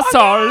like, "Oh I my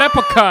saw a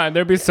leprechaun.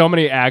 There'd be so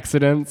many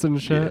accidents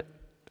and shit.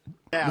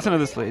 Listen to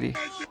this lady.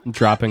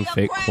 Dropping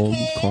fake cold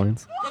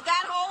coins.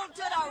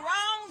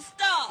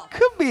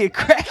 Could be a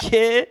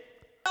crackhead.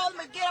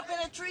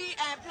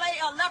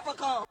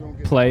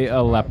 Play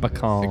a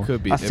leprechaun. It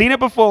could be. I've seen it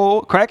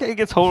before. Crackhead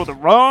gets hold of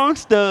the wrong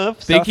stuff.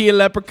 Think he a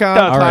leprechaun?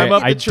 All All Climb right,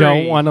 up the I tree.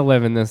 don't want to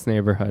live in this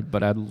neighborhood,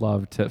 but I'd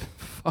love to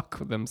fuck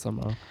with them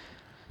somehow. I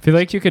feel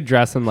like you could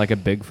dress in like a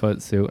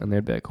Bigfoot suit and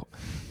they'd be like,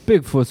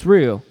 Bigfoot's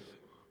real.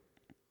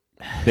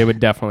 They would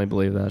definitely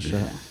believe that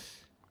shit.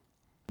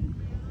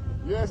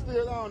 Yeah,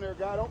 still on there,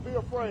 guy. Don't be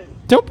afraid.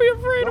 Don't be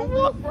afraid Don't of be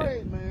what?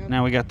 afraid, man.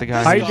 Now we got the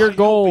guy. Hide your Helping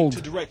gold.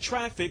 To direct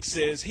traffic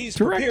says he's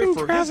Directing prepared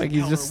for his traffic. He's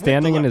encounter just with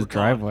standing the in his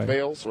leprechaun. driveway.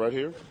 Bells right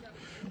here.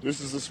 This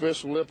is a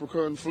special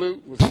leprechaun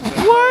flute.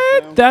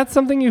 What? That's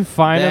something you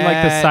find on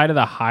like the That side of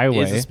the Is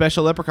highway. a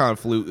special leprechaun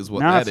flute is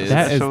what No, that it's a is.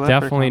 That is Special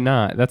definitely leprechaun.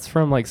 not. That's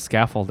from like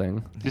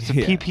scaffolding. It's a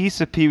Yeah.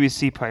 piece of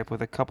PVC pipe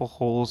with a couple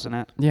holes in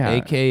it. Yeah.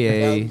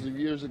 AKA. Thousands of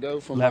years ago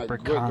from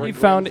Leprechaun. He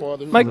found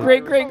it. My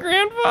great great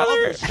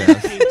grandfather.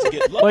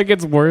 Like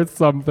it's worth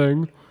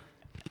something.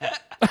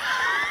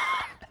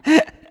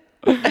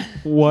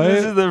 What?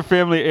 This is their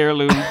family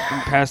heirloom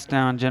and passed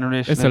down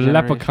generation. It's to a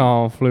generation.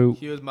 leprechaun flute.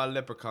 Here's my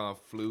leprechaun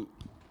flute.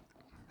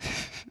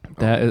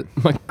 That is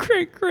my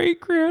great great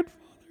grandfather.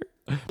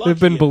 They've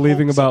been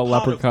believing about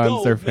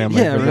leprechauns, their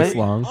family, Yeah, for this right?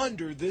 long.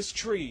 Under this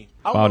tree.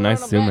 Wow,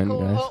 nice zoom in,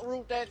 guys.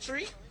 Uproot that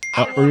tree.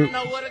 Uproot.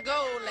 Know where to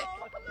go.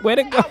 Way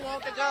to go. I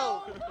want to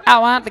go. I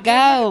want to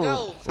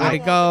go. Way to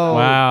go.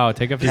 Wow,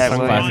 take off your Yeah,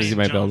 sunglasses, you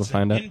might be able to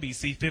find it.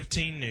 NBC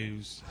 15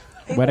 News.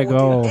 Way to People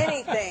go. will do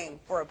anything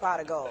for a pot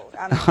of gold.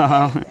 I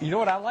mean, anything. You know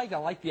what I like? I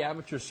like the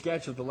amateur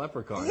sketch of the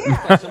leprechaun. Looks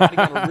like somebody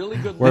got a really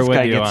good We're This with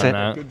guy you gets on it.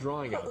 that. good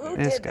drawing of it. Who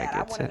This did guy that? I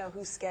gets want to it. know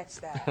who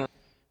sketched that. All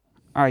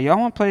right, y'all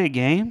want to play a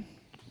game?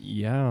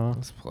 Yeah.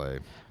 Let's play.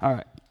 All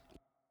right.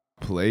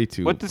 Play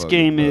too. What this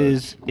fucking game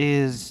much.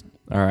 is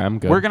All right, I'm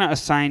good. we're gonna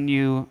assign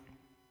you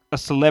a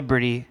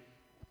celebrity,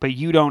 but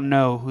you don't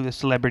know who the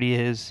celebrity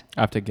is,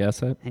 I have to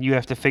guess it. and you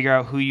have to figure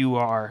out who you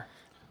are.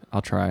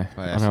 I'll try.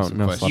 I I asked you don't some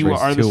know questions. You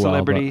celebrities are the too well,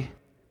 celebrity.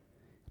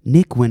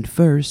 Nick went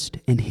first,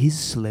 and his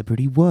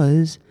celebrity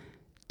was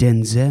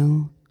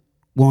Denzel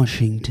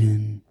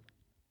Washington.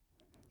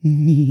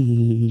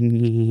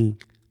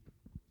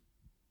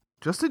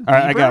 Justin All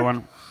right, I got Bieber? one.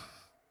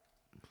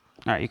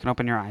 All right, you can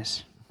open your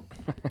eyes.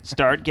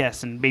 Start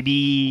guessing,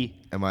 baby.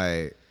 Am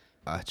I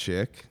a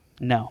chick?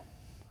 No.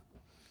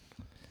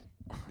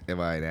 Am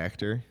I an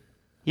actor?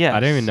 Yes. I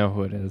don't even know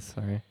who it is.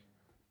 Sorry.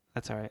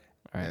 That's all right.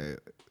 All right.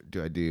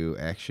 Do I do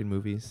action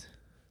movies?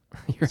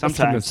 You're asking the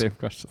Sometimes. same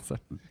question. So.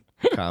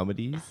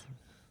 Comedies?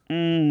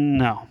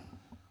 No.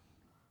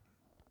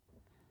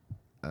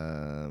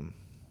 Am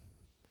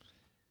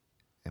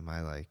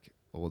I like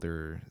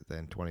older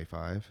than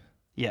 25?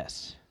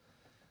 Yes.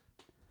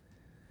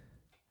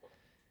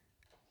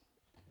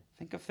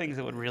 Think of things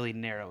that would really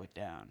narrow it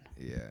down.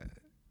 Yeah.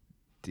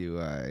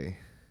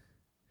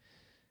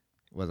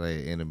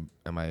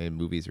 Am I in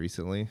movies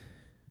recently?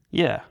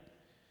 Yeah.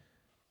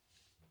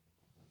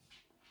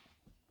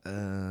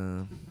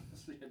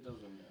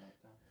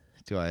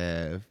 Do I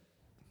have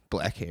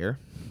black hair?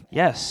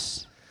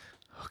 Yes.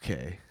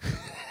 Okay.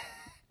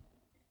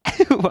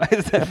 Why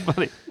is that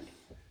funny?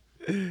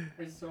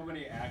 There's so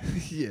many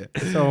actors. Yeah.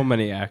 So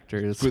many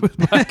actors with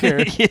black hair.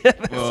 Yeah,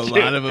 that's Well, a true.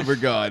 lot of them are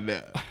gone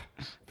now.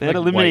 That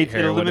Like white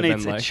hair would've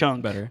eliminates been, a like,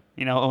 chunk. better.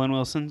 You know, Owen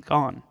Wilson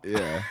gone.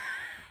 Yeah.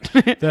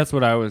 That's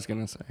what I was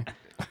gonna say.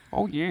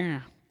 Oh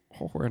yeah.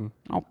 Horn.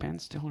 Oh, Ben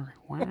Stiller.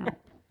 Wow.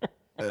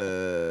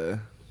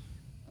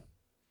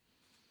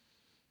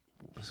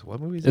 So what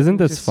movies? Isn't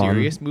this Just fun?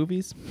 Serious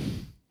movies?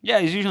 Yeah,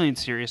 he's usually in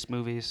serious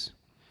movies.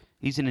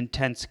 He's an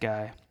intense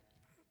guy.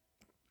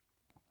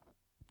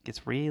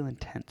 Gets real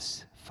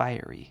intense,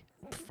 fiery.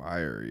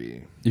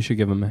 Fiery. You should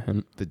give him a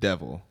hint. The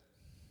Devil.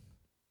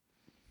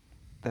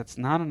 That's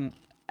not an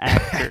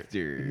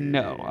actor.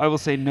 No, I will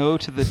say no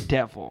to The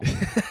Devil.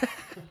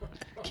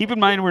 Keep in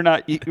mind we're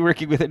not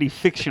working with any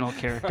fictional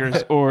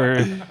characters or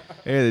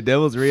Hey, the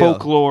Devil's real.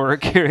 folklore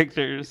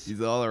characters.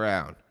 He's all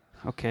around.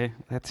 Okay,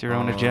 that's your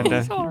own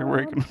agenda you're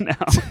working with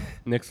now.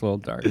 Nick's a little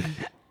dark.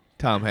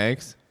 Tom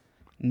Hanks.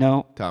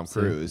 No. Tom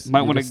Cruise.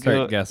 Might You want to just start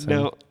go. guessing.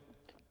 No.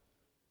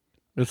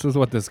 This is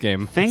what this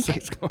game Think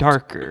is called.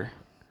 darker.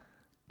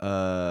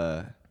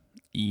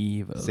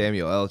 Evil.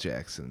 Samuel L.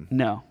 Jackson.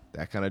 No.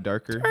 That kind of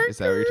darker? Is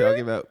that what you're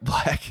talking about?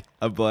 Black.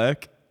 I'm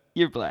black.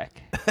 You're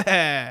black.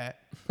 That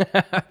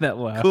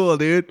laugh. Cool,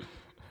 dude.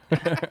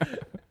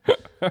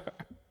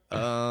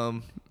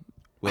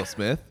 Will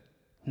Smith.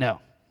 No.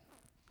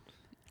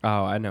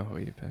 Oh, I know who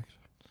you picked.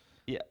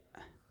 Yeah.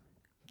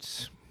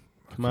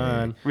 Come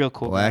on. Real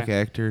cool. Black guy.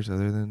 actors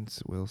other than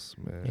Will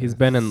Smith. He's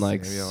been in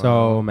like Samuel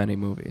so L. many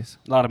movies.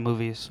 A lot of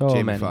movies. So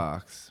Jamie many.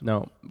 Foxx.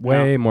 No,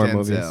 way more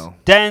movies. Denzel.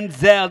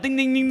 Denzel. Ding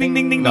ding ding ding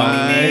ding ding ding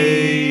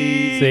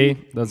ding. See,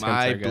 those My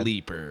guys are good.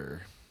 bleeper.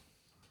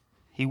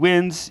 He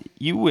wins.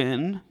 You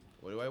win.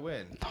 What do I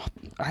win?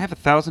 I have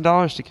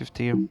 $1,000 to give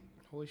to you.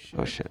 Holy shit.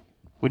 Oh shit.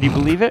 Would you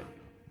believe it?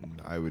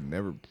 I would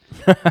never.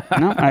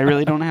 No, I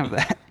really don't have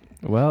that.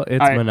 Well,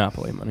 it's All right.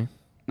 Monopoly money.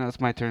 No, it's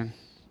my turn.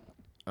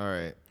 All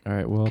right. All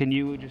right, well, Can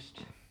you just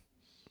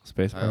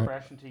space bar.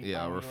 refresh until you Yeah,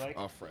 find what you like?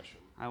 I'll freshen.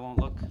 I won't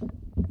look.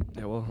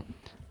 Yeah, we'll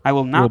I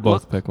will not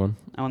both look. pick one.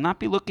 I will not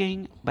be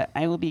looking, but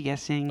I will be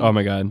guessing. Oh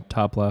my god,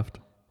 top left.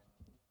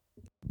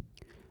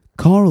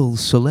 Carl's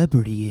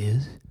celebrity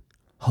is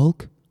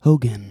Hulk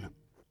Hogan.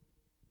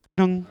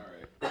 All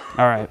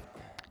right.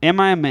 Am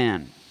I a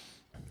man?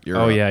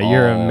 Oh, yeah,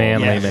 you're a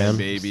manly Yes. man.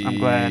 Baby. I'm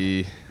glad.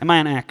 Am I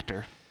an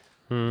actor?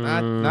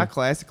 Not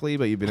classically,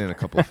 but you've been in a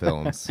couple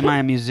films. Am I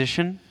a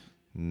musician?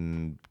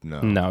 No.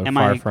 No, Am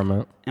far I- from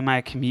it. Am I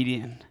a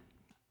comedian?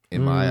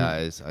 In my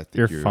eyes, I think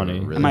You're you're funny.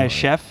 really Am I a funny.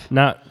 chef?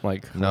 Not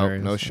like No,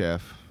 hilarious. no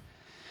chef.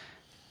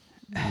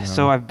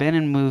 So I've been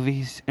in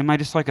movies. Am I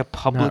just like a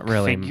public Not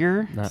really.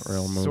 figure? Not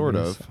real movies. Sort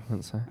of. I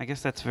wouldn't say. I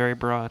guess that's very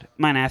broad.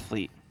 Am I an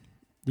athlete?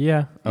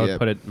 Yeah, I would Yep.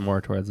 put it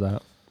more towards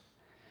that.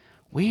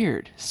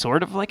 Weird.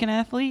 Sort of like an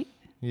athlete?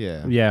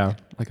 Yeah. Yeah,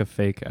 like a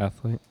fake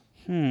athlete.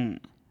 Am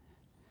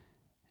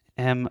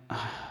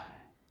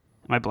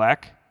I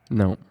black?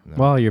 No.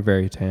 Well, you're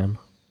very tan.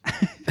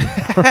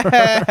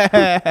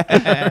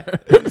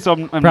 So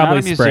I'm not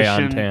Probably a spray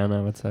on musician, tan,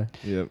 I would say.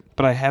 Yep.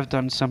 but I have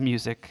done some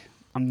music.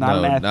 I'm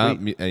not No, an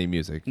athlete. not any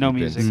music. No You've been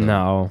music. some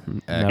No.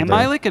 acting. Am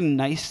I like a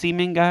nice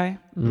seeming guy?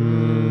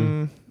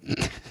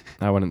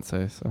 I wouldn't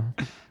say so.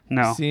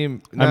 No.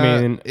 Seem. I nah,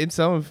 mean, in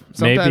sometimes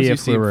Maybe you if we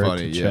seem were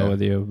funny. to chill yeah.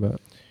 with you, but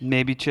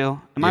Maybe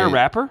chill. Am I a Yeah.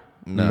 rapper?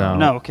 No.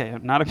 No, okay.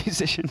 I'm not a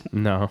musician.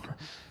 no,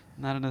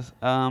 Not in a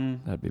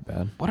that'd be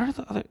bad. what are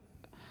the other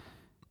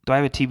Do I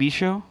have a TV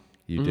show?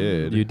 You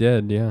did. You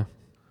did, yeah.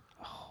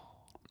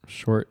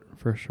 Short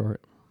for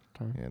short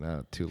time. Yeah,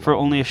 not too long. For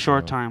only a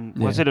short time.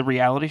 Was Yeah. it a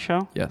reality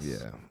show? Yes.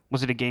 Yeah.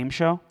 Was it a game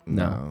show?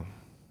 No.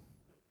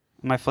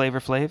 Am I Flavor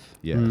Flav?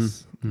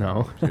 Yes.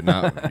 No. You're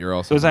not. You're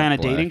also. Was I on a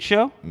not black. dating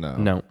show? No.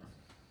 No.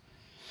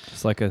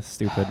 Just like a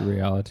stupid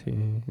reality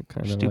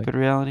kind of Stupid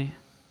reality.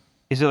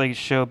 Is it like a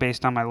show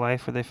based on my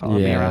life where they follow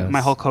me around? Am I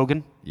Yes. Hulk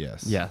Hogan?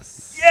 Yes.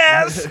 Yes.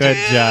 Yes. Good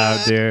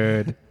job,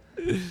 dude.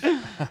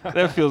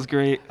 That feels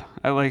great.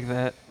 I like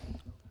that.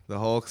 The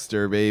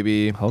Hulkster,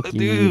 baby. Hulky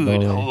Dude, boy.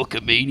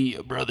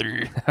 Hulkamania,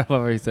 brother. I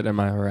love how he said, "Am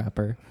I a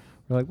rapper?"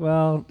 We're like,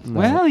 well, no.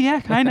 Well,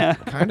 yeah, kind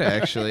of. Kind of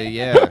actually,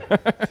 yeah.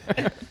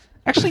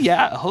 Actually,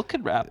 yeah, Hulk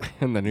could rap.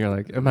 And then you're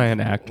like, "Am I an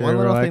actor?" One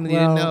We're little like, thing that you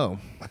well, didn't know.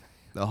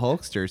 The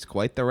Hulkster's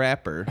quite the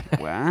rapper.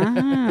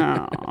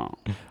 Wow.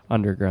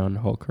 Underground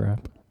Hulk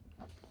rap.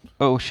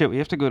 Oh, shit, we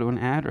have to go to an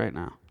ad right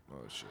now.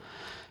 Oh shit.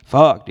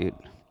 Fuck, dude.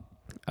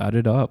 Add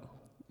it up.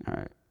 All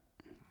right.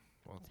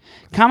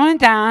 Come on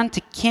down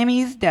to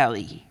Kimmy's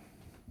Deli,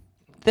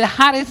 the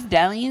hottest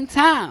deli in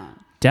town.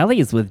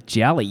 Delis with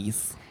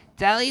jellies.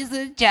 Delis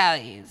with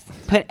jellies.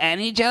 Put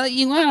any jelly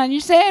you want on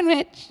your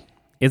sandwich.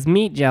 Is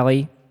meat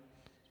jelly.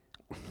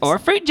 Or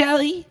fruit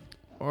jelly.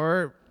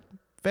 Or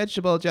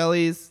vegetable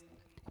jellies.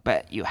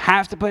 but you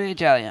have to put a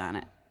jelly on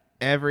it.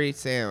 Every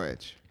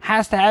sandwich.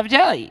 Has to have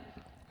jelly.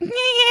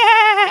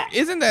 Yeah.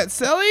 Isn't that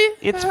silly?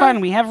 It's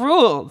fun. We have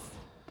rules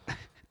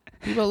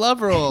People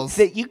love rules.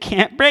 that you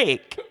can't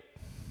break.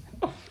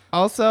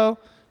 Also,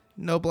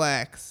 no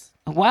blacks.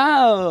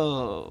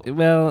 Wow.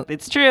 Well,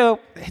 It's true.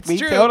 It's we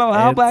true. don't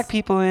allow It's- black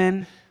people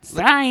in.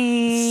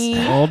 Sorry.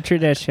 old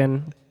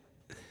tradition.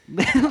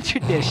 Little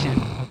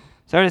tradition.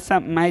 Sort of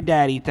something my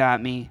daddy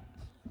taught me.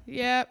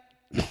 Yep.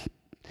 A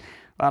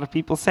lot of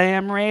people say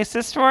I'm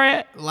racist for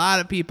it. A lot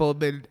of people have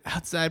been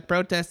outside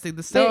protesting the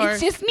But store.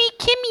 it's just me,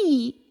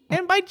 Kimmy.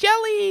 And my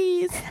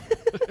jellies.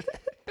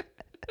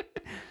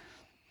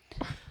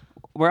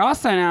 We're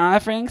also now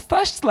offering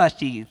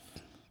slushies.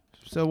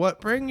 So what?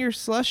 Bring your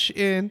slush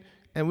in,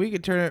 and we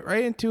can turn it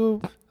right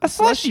into A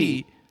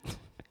slushie.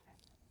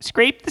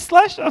 Scrape the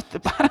slush off the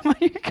bottom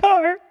of your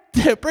car.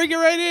 Bring it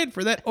right in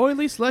for that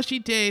oily slushy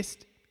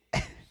taste.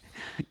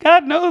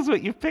 God knows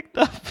what you picked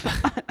up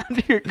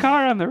under your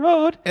car on the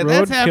road. And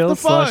that's half the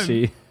fun.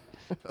 Slushy.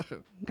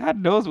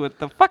 God knows what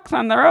the fuck's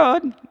on the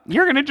road.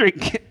 You're going to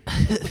drink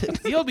it.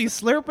 You'll be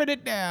slurping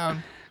it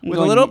down with a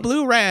Going- little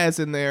blue raz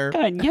in there.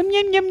 Going yum,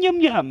 yum, yum,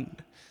 yum, yum.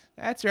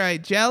 That's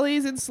right.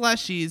 Jellies and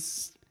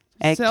slushies.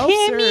 At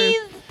Self-serve.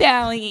 Kimmy's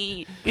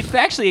Deli. It's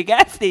actually a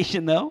gas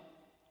station, though.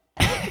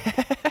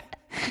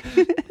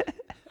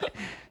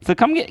 So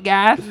come get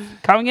gas,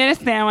 come get a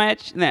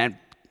sandwich, and then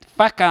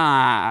fuck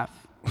off.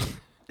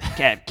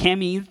 At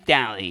Kimmy's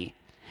Deli.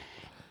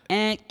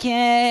 At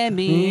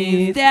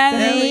Kimmy's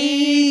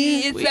Deli.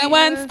 It's a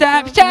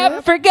one-stop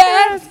shop for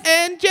gas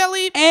and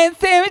jelly and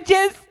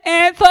sandwiches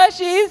and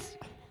slushies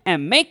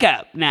and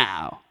makeup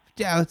now.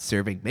 Now it's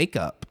serving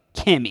makeup.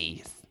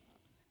 Kimmy's.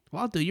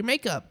 Well, I'll do your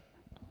makeup.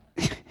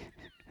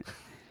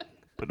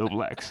 But no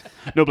blacks.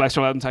 No blacks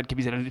allowed inside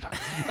Kimmy's.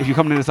 If you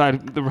come to the side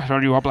of the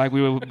restaurant, you are black,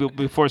 we will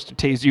be forced to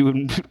tase you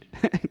and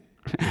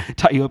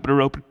tie you up in a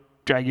rope and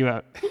drag you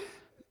out.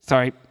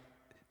 Sorry.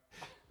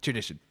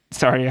 Tradition.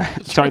 Sorry.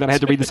 Sorry that I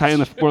had to read this. I am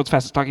the world's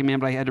fastest talking man,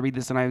 but I had to read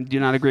this, and I do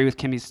not agree with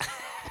Kimmy's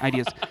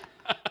ideas.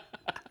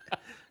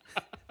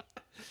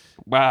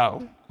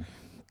 Wow.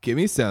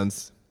 Kimmy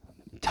sounds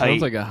Tight.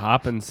 Sounds like a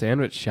hoppin'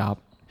 sandwich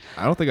shop.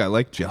 I don't think I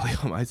like jelly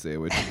on my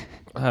sandwich.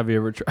 Have you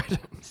ever tried it?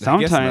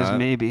 Sometimes not.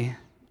 maybe.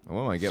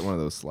 Well, I get one of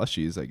those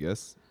slushies, I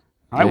guess.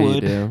 I Yeah, you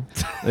would. do.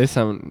 They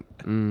sound.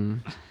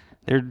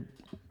 They're.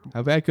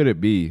 How bad could it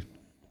be?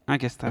 I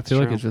guess I that's feel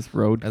true. like it's just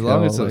roadkill. As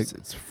long as like,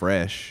 it's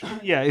fresh.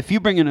 Yeah, if you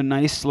bring in a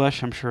nice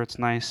slush, I'm sure it's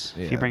nice.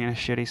 If Yeah. you bring in a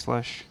shitty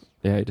slush,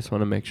 yeah, you just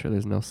want to make sure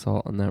there's no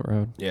salt on that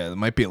road. Yeah, it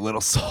might be a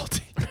little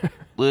salty.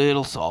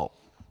 little salt.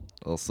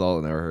 A little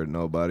salt never hurt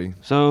nobody.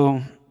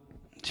 So,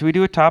 should we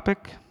do a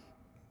topic?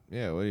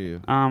 Yeah, what do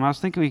you? I was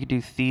thinking we could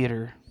do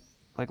theater,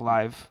 like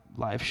live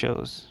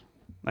shows,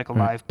 like a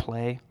live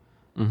play.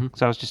 Mm-hmm.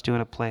 So I was just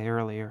doing a play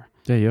earlier.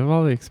 Yeah, you have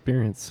all the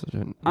experience.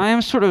 I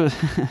am sort of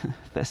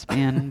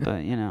thespian,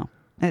 but you know,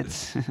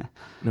 it's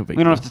No big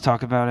we don't deal. have to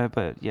talk about it.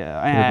 But yeah,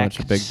 I Pretty act. much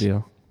a big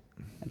deal.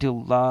 I do a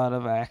lot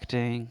of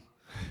acting.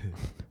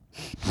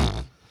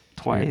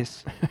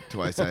 Twice.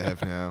 Twice I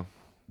have now.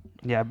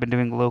 Yeah, I've been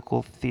doing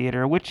local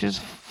theater, which is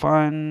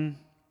fun.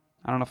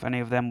 I don't know if any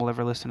of them will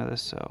ever listen to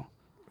this, so.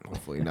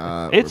 Hopefully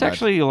not. It's We're about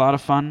actually a lot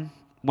of fun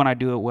when I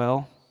do it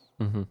well.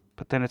 Mm-hmm.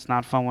 But then it's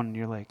not fun when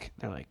they're like,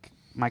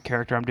 my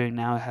character I'm doing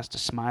now has to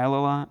smile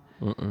a lot.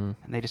 Mm-mm.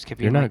 And they just keep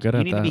You're being not like, good you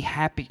at need to be that.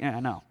 happy. Yeah, I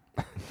know.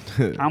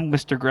 I'm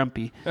Mr.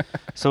 Grumpy.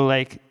 So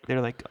like,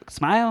 they're like,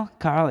 smile,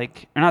 Carl,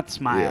 like, or not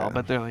smile, Yeah.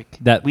 but they're like,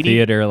 That we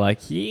theater,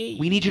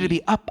 we need you to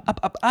be up.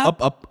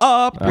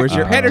 up. Where's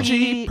your Uh-oh.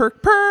 energy?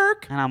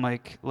 Perk. And I'm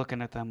like,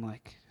 looking at them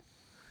like,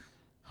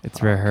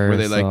 It's rehearsal. Were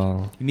they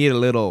like, you need a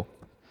little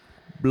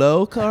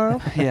blow,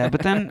 Carl? yeah,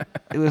 but then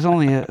it was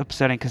only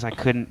upsetting because I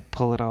couldn't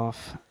pull it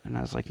off, and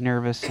I was like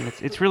nervous, and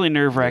it's really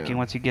nerve wracking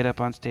once you get up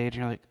on stage.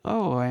 And you're like,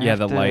 oh, I yeah, have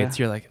the to- lights.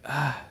 You're like,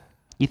 ah.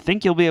 You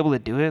think you'll be able to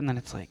do it, and then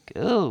it's like,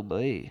 oh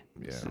boy,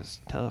 this Yeah. is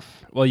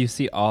tough. Well, you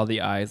see all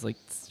the eyes like.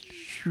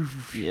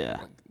 Yeah.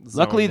 zoned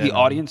Luckily, the in.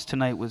 audience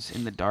tonight was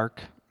in the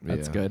dark,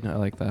 That's Yeah. good. I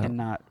like that. and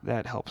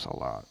that helps a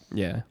lot.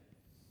 Yeah.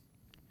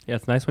 Yeah,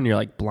 it's nice when you're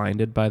like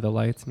blinded by the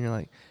lights and you're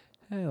like,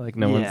 hey, like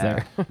no one's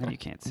there. and you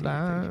can't see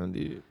anything. Nah,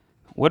 dude.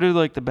 What are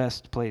like the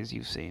best plays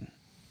you've seen,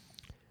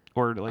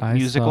 or like I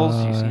musicals?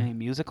 You saw seen any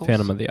musicals?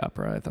 Phantom of the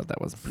Opera. I thought that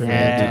was pretty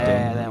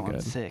Yeah, really that good.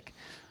 one's sick.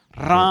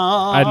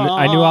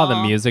 I knew all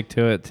the music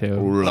to it too.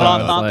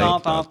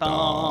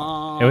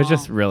 So it was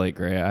just really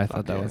great. I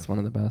thought that was one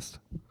of the best.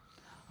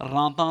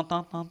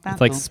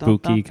 It's like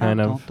spooky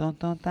kind of.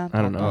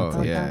 I don't know.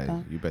 Oh,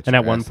 yeah. You bet And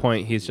your at one ass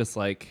point, he's just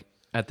like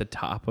at the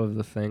top of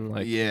the thing,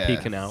 like Yeah.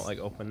 peeking out, like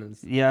open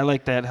his. Yeah, I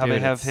like that. How they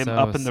Dude, have it's him so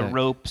up in the sick.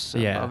 ropes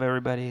Yeah. of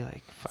everybody,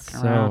 like fucking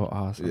So around.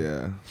 awesome.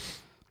 Yeah.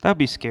 That'd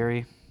be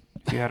scary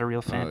if you had a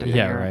real phantom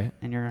yeah, in, your, right.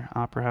 in your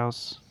opera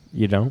house.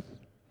 You don't?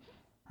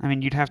 I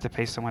mean, you'd have to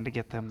pay someone to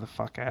get them the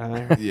fuck out of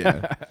there.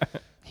 Yeah.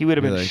 He would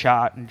have You're been like-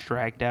 shot and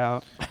dragged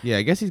out. Yeah,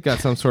 I guess he's got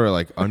some sort of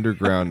like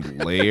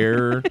underground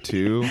lair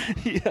too.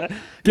 Yeah.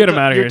 Get him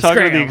out of You're here.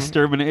 talking to the Scram.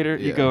 exterminator.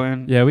 You Yeah. go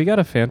in. Yeah, we got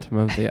a Phantom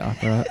of the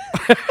Opera.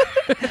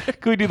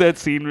 Can we do that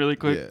scene really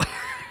quick?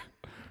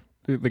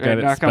 The All guy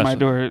right, that's knock on my special.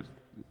 door.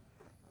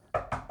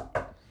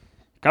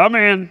 Come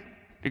in,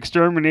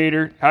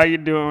 exterminator. How you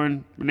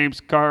doing? My name's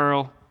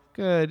Carl.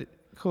 Good.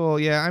 Cool.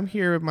 Yeah, I'm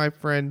here with my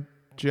friend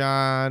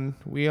John.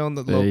 We own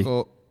the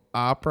local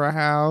opera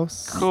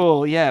house.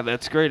 Cool. Yeah,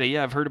 that's great.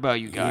 Yeah, I've heard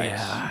about you guys.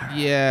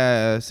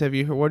 Yes. Have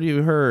you? What have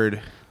you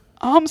heard?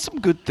 Some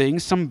good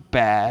things, some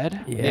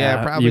bad.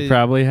 Yeah, probably. You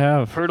probably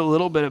have. Heard a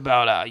little bit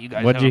about you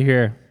guys. What'd you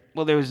hear?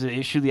 Well, there was an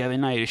issue the other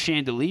night. A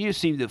chandelier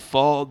seemed to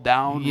fall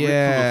down from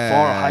Yeah, a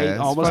far height, it's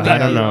almost. funny I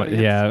died. don't know.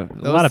 Yeah,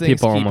 a lot of things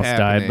people keep almost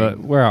died, but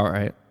happening. we're all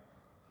right.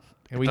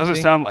 And we Doesn't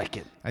think- sound like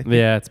it. I think,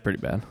 Yeah, it's pretty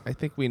bad. I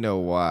think we know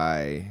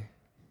why.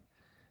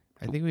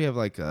 I think we have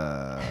like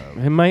a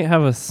It might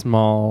have a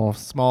small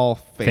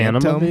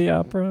phantom of the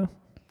opera.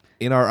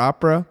 in our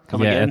opera.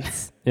 Come yeah, again?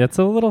 it's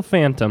a little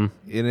phantom.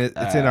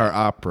 It's in our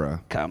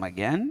opera. Come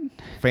again?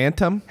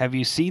 Phantom? Have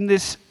you seen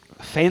this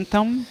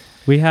phantom?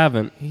 We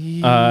haven't.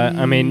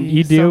 I mean,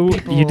 you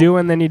do,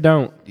 and then you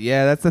don't.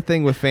 Yeah, that's the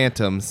thing with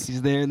phantoms.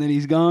 He's there and then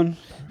he's gone.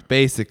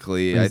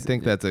 Basically, I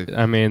think that's a.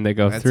 I mean, they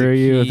go that's through a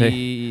you.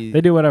 key- They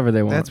do whatever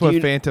they want. That's what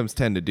phantoms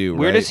tend to do.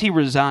 Where right? does he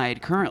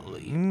reside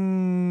currently?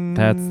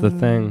 That's the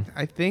thing.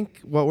 I think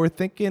what we're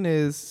thinking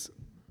is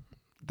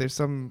there's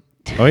some.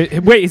 Oh,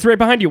 wait, he's right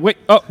behind you. Wait.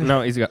 Oh,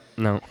 no, he's got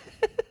no.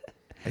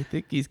 I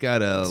think he's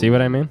got a. See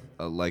what I mean?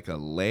 Like a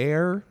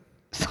lair.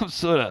 Some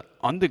sort of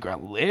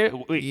underground lair.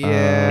 Wait,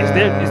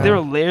 Yeah. Is there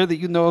a lair that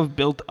you know of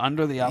built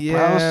under the opera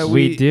Yeah, house?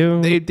 We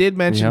do. They did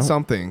mention Yep.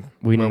 something.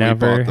 We when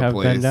never bought the have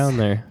place. been down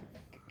there.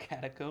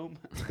 Catacomb.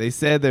 They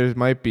said there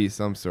might be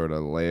some sort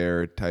of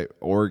lair type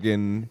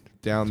organ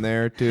down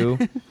there too,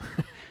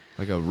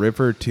 like a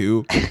river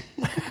too.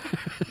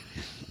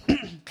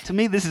 To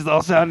me, this is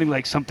all sounding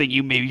like something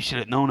you maybe should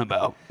have known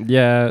about.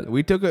 Yeah,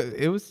 We took a.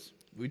 It was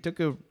a It shot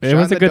was in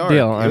a the good dark.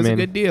 deal. It I was a mean-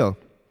 good deal.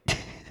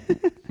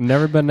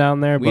 never been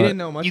down there, We but didn't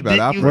know much You about did-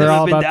 opera. you've We're never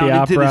all been about down the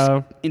into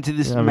opera. into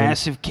this I mean,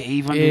 massive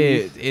cave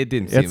underneath. It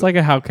didn't seem. it's like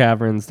a How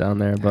Caverns down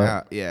there.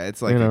 But yeah,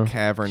 it's like you know. a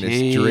cavernous,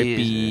 Jesus.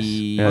 drippy.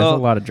 yeah, there's Well, a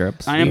lot of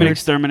drips. I am an Weird.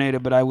 exterminator,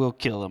 but I will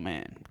kill a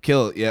man.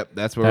 Kill it. Yep,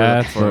 that's what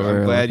That's we're what looking for. we're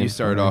I'm glad looking you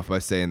started for. off by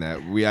saying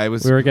that. We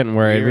were getting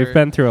worried. We've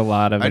been through a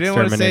lot of I didn't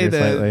want to say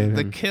exterminators lately.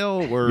 the and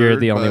kill word. You're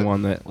the only but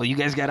one that. Well, you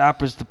guys got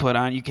operas to put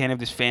on. You can't have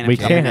this phantom. We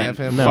coming can't.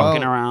 in, No.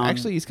 fucking Well, around.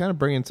 Actually, he's kind of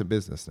bringing some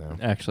business now.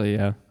 Actually,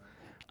 yeah.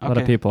 A lot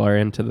of Okay. people are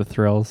into the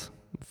thrills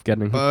of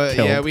getting But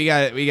killed. yeah, we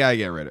gotta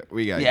get rid of it.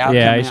 We got. yeah, I'll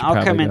Yeah, come you in. should I'll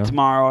come probably in go.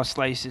 tomorrow. I'll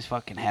slice his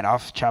fucking head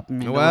off, chop him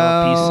into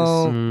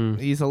Well, little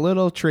pieces. he's a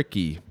little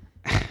tricky.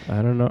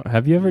 I don't know.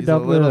 Have you ever He's a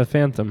dealt with little- a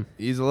phantom?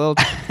 He's a little,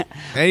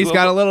 and he's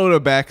got a little bit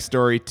of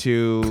backstory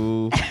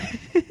too.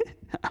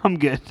 I'm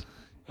good.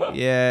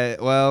 Yeah,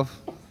 well,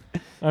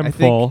 I'm I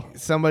full. think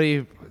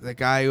somebody, the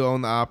guy who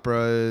owned the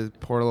opera,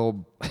 poured a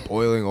little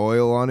boiling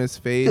oil on his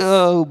face.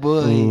 Oh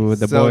boy. Ooh,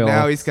 the so boil.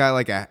 now he's got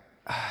like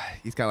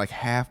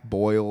half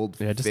boiled.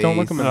 Yeah, just don't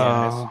look him in the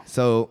eyes. Oh.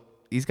 So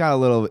he's got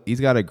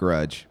a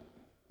grudge.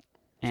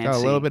 He's And got a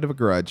scene. little bit of a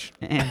grudge.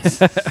 And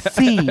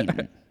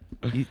scene.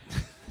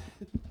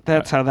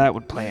 That's how that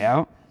would play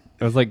out.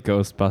 It was like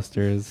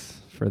Ghostbusters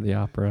for the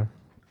opera.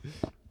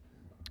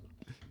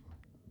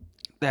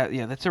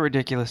 That's a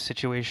ridiculous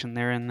situation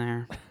they're in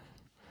there.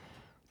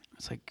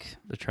 It's like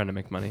They're trying to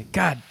make money.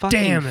 God fucking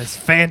damn this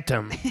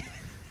phantom.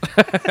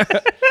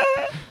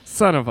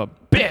 Son of a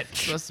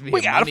bitch.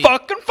 we got a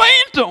fucking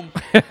phantom.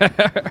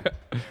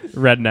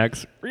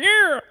 Rednecks.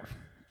 Yeah.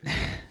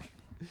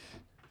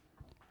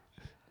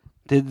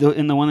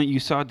 In the one that you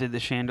saw, did the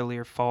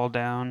chandelier fall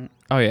down?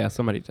 Oh yeah,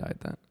 somebody died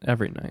that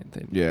every night.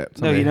 Yeah.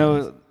 No, you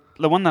know,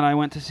 the one that I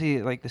went to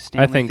see, like the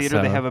Stanley think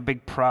Theater, they so. have a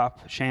big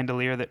prop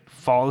chandelier that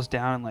falls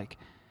down and like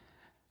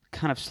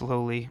kind of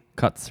slowly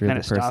Cuts through then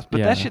the it stops. person. But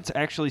yeah. that shit's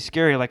actually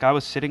scary. Like I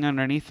was sitting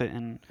underneath it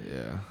and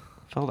Yeah.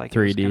 felt like it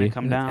was 3D. gonna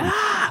come down.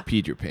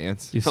 Peed your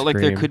pants. You Felt like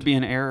there screamed. could be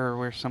an error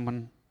where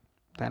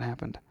that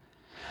happened.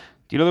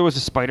 Do you know there was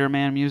a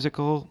Spider-Man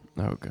musical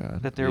Oh god.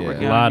 that they were Yeah.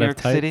 working A on lot in New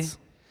of York City? tights.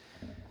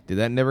 Did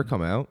that never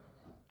come out?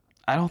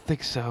 I don't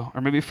think so.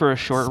 Or maybe for a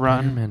short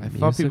run. Spider-Man I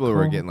thought people were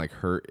musical? getting like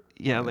hurt.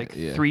 Yeah, like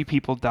Yeah. 3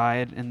 people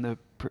died in the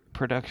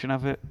production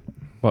of it.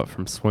 What,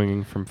 from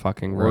swinging from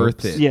fucking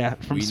Worth ropes? it. Yeah,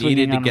 from we swinging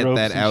needed to on get ropes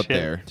that and out shit.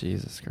 there.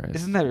 Jesus Christ.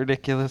 Isn't that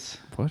ridiculous?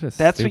 What a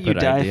That's what you stupid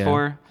die idea.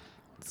 for.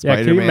 Yeah, can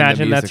you Spider-Man the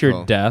imagine that's your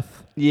musical.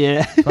 death?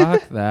 Yeah.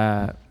 Fuck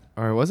that.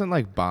 Or it wasn't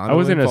like Bono I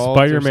was in a involved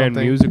or Spider-Man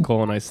something?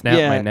 musical and I snapped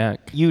yeah, my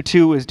neck.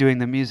 U2 was doing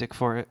the music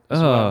for it. As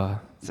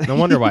well. Ugh. No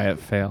wonder why it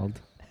failed.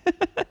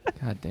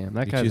 God damn,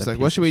 that guy's She's a like,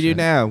 piece what should of we do shit.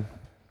 now?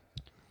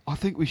 I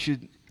think we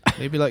should.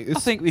 Maybe like I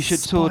this. think we should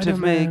sort of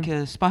Spider-Man. make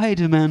a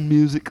Spider-Man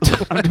musical.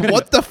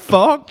 What the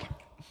fuck?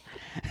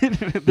 They're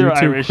You two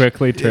Irish.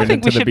 quickly I turned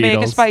think into we the should make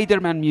a Beatles.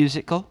 Spider-Man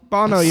musical.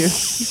 Bono, you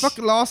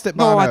fucking lost it,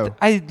 No, Bono.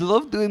 I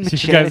love doing the You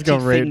charity guys go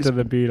right things, to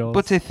the Beatles.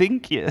 but I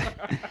think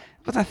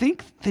But I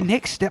think the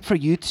next step for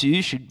you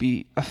two should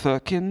be a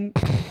fucking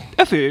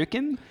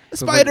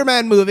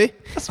Spider-Man movie.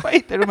 A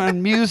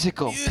Spider-Man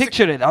musical.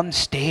 Picture it on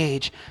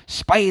stage.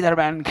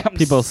 Spider-Man comes.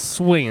 People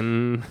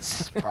swinging.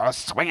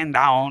 Swinging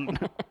down.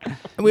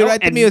 And we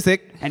write the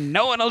music. And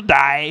no one will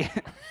die.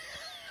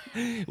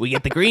 We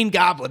get the Green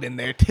Goblin in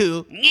there,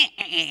 too.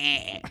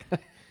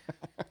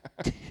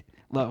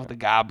 Love the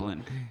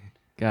Goblin.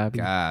 God,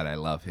 I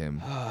love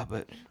him.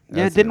 But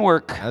yeah, it didn't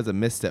work. That was a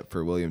misstep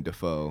for William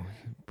Dafoe.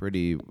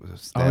 Pretty Oh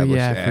established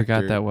yeah, I actor.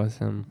 forgot that was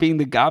him. Being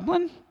the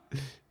Goblin?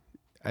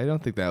 I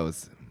don't think that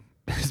was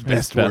his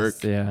best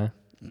work. Yeah.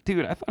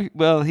 Dude, I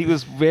thought he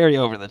was very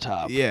over the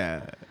top.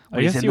 Yeah.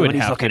 I guess you would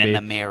have to looking be. in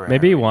the mirror.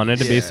 Maybe he wanted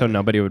to be so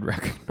nobody would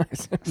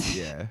recognize him.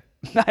 Yeah.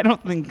 I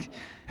don't think.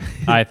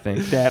 I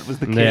think that was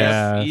the case.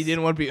 Yeah. He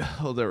didn't want to be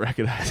able to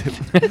recognize him.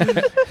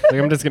 Like,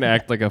 I'm just gonna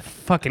act like a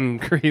fucking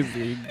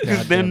crazy.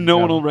 Because then no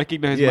one will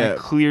recognize my Yeah.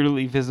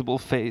 clearly visible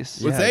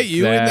face. Was that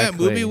you in that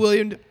movie,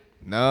 William?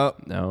 No.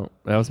 No,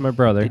 that was my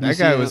brother. That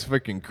guy was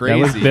freaking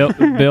crazy. That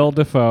was Bill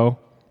Dafoe.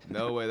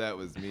 No way that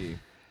was me.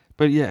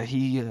 But yeah,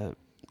 he.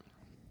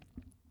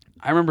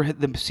 I remember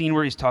the scene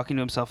where he's talking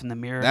to himself in the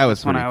mirror. That was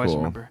That's one I pretty always cool.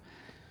 remember.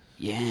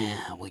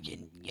 Yeah, well,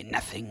 you're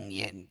nothing.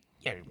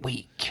 You're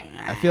weak.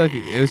 I feel like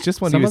it was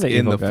just when Some he of was the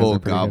in evil the guys full are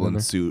pretty good in goblin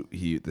there. suit.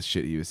 The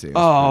shit he was saying.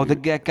 Oh, the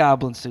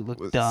goblin suit looked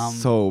was dumb.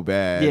 so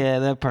bad. Yeah,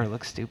 that part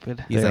looks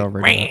stupid. He's They like,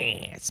 overdid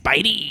it.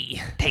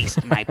 Spidey,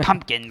 taste my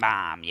pumpkin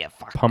bomb, you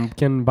fuck.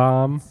 Pumpkin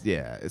bomb.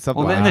 yeah, it's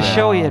something Well, like in the that.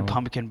 show he had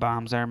pumpkin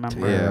bombs. I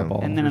remember.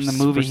 Terrible. And then in the For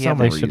movie he some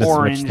had like reason. They should've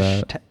orange,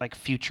 switched that. like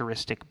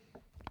futuristic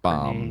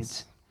Bombs.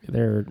 grenades.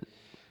 They're.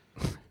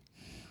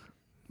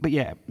 But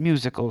yeah,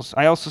 musicals.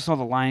 I also saw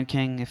The Lion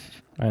King.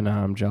 If I know,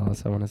 I'm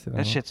jealous. I want to see that. that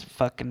one. shit's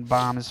fucking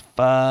bomb as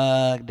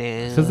fuck,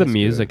 dude. Because the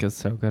music is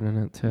so good in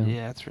it too.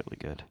 Yeah, it's really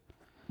good.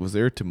 Was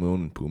there a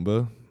Timon and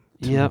Pumbaa?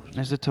 Yep,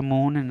 there's a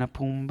Timon and a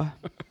Pumbaa.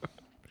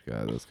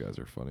 God, those guys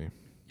are funny.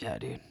 Yeah,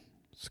 dude.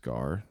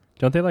 Scar.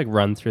 Don't they like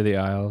run through the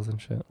aisles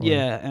and shit? Or-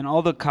 Yeah, and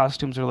all the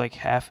costumes are like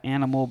half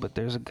animal, but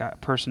there's a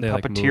person They,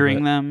 like, move puppeteering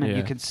it. them, and you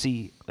Yeah. can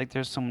see like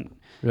there's some.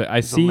 Like, I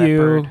there's a see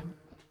leopard. you.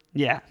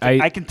 Yeah,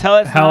 I can tell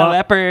it's not a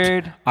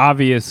leopard.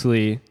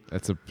 Obviously.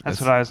 That's what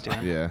I was doing.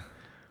 Yeah.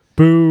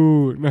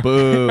 Boo. No.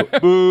 Boo.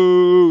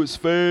 Boo, it's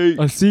fake.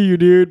 I see you,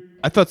 dude.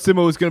 I thought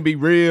Simo was gonna be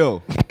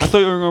real. I thought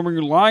you were going to bring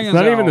your lions It's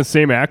not out. even the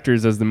same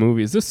actors as the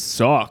movies. This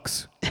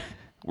sucks.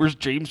 Where's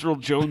James Earl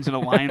Jones in a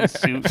lion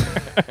suit?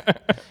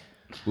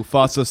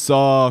 Mufasa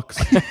sucks.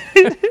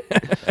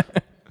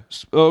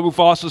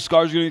 Mufasa,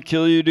 Scar's going to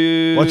kill you,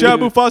 dude. Watch out,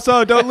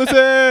 Mufasa! Don't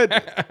listen.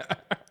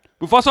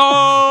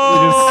 Mufasa!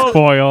 You just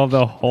spoil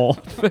the whole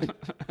thing.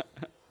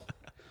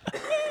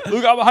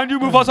 Look out behind you,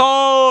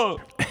 Mufasa!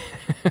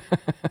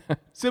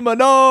 Simba,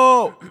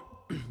 no!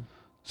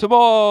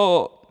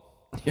 Simba!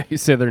 Yeah, you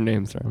say their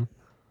names wrong.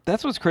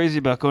 That's what's crazy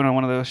about going on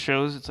one of those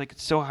shows. It's like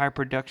it's so high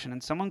production,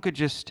 and someone could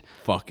just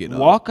Fuck it up.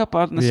 walk up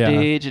on the Yeah.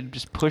 stage and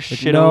just push Like,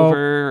 shit no.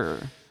 over.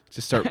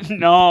 Just start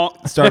no.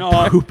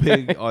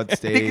 pooping on They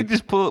stage. could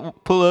just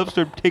pull up,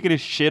 start taking a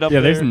shit up Yeah,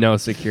 there. there's no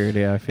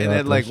security, I feel And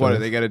then, like, those what? shows.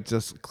 They gotta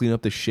just clean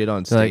up the shit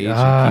on They're like, stage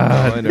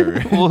 "Ah." and keep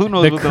going, or Well, who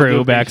knows the what they'll do crew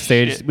with their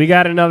backstage. shit. We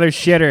got another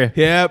shitter.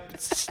 Yep.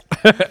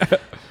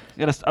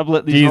 Gotta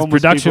uplet these These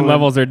homeless production people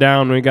levels are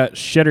down. We got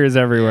shitters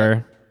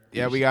everywhere.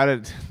 Yeah, we got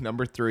it.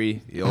 Number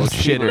 3, the old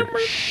shitter.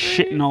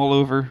 shitting all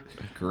over.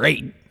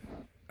 Great.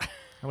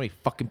 How many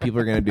fucking people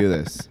are gonna do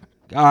this?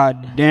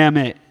 God damn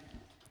it.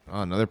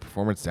 Oh, another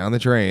performance down the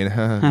drain.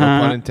 No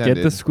pun intended.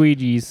 Get the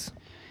squeegees.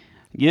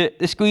 Get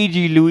the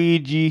squeegee,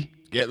 Luigi.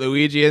 Get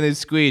Luigi and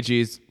his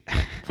squeegees.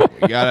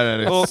 We got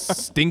it. Well-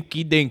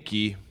 Stinky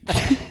dinky.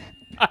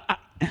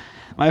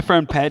 My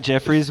friend Pat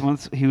Jeffries,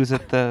 once he was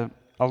at the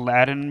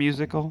Aladdin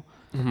musical.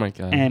 Oh my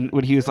god. And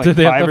when he was like Did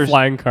they 5 have or the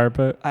flying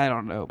carpet? I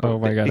don't know. Oh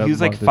my god. He I'd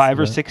was like love to 5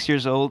 see or that. 6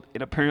 years old,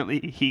 and apparently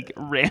he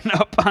ran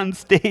up on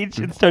stage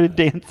and started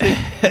dancing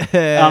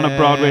on a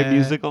Broadway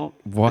musical.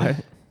 What?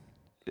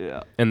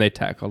 Yeah. And they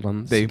tackled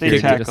him. They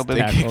tackled just him.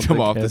 They kicked him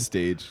the off the kid.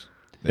 stage.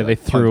 Yeah, they like,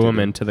 threw punted him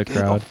into the Get the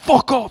crowd.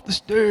 fuck off the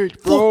stage,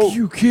 bro. Fuck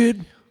you,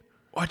 kid.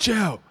 Watch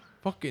out.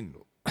 Fucking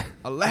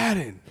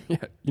Aladdin. Yeah,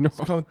 you know. It's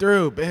coming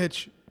through,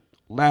 bitch.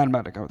 Aladdin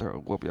about to come through.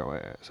 Whoop your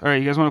ass. All right,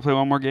 you guys want to play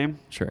one more game?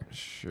 Sure.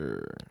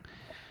 Sure.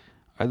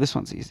 All right, this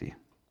one's easy.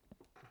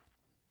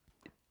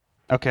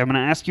 Okay, I'm going to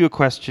ask you a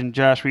question.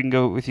 Josh, we can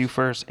go with you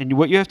first. And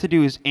what you have to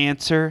do is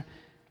answer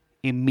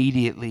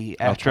immediately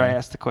after I Okay.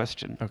 ask the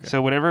question. Okay.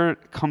 So whatever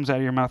comes out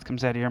of your mouth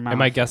comes out of your mouth.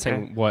 Am I guessing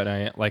okay? what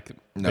I like?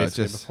 No, it's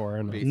basically just before.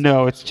 And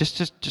No, it's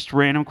just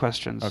random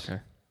questions. okay.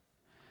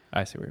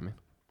 I see what you mean.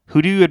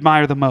 Who do you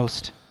admire the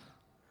most?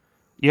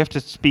 You have to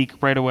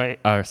speak right away.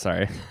 Oh,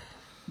 sorry.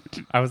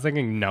 I was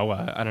thinking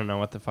Noah. I don't know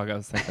what the fuck I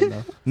was thinking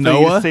though. So you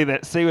Noah? just say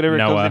that. Say whatever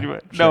comes Noah. in your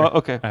mind. Sure. Noah,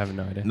 okay. I have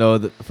no idea. No,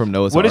 from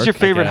Noah's What is your Ark.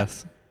 favorite?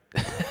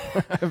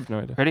 I have no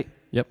idea. Ready?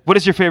 Yep. What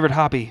is your favorite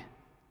hobby?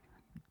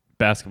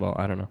 Basketball.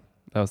 I don't know.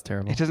 That was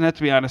terrible. It doesn't have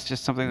to be honest,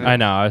 just something that I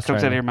know. I was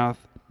comes trying out of to- your mouth.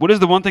 What is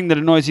the one thing that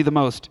annoys you the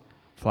most?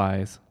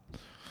 Flies.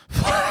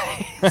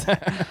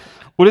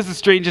 What is the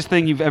strangest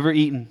thing you've ever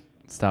eaten?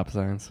 Stop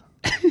signs.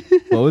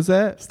 What was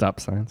that? Stop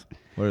signs.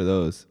 What are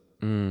those?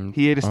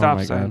 He ate a stop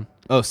my sign. God.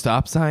 Oh,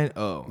 stop sign.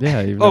 Oh,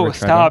 Yeah. You've Oh, never a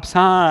tried stop that?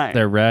 sign.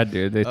 They're red,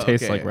 dude. They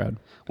taste Okay. like red.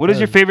 What is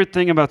your favorite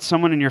thing about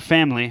someone in your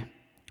family?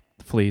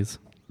 Fleas.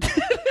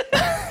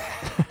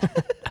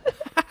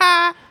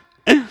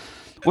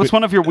 What's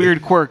one of your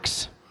weird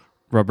quirks?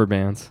 Rubber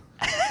bands.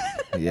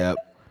 Yep.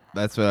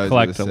 That's what I was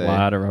Collect going a to say.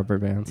 lot of rubber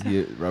bands.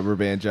 Yeah, rubber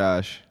band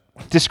Josh.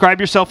 Describe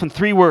yourself in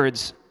 3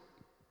 words.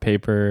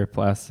 Paper,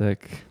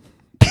 plastic.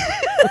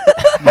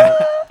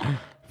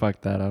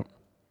 Fuck that up.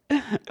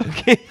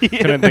 Okay.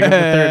 Couldn't think of the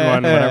third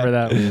one, whatever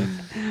that was.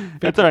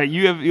 That's all right.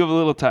 You have a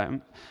little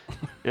time.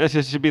 That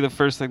just should be the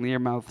first thing that your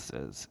mouth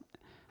says.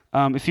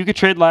 If you could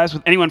trade lives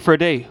with anyone for a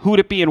day, who would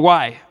it be and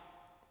why?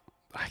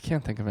 I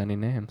can't think of any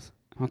names.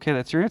 Okay,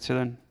 that's your answer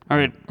then. All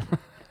right.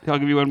 I'll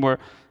give you one more.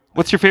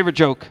 What's your favorite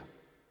joke?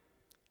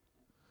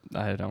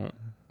 I don't.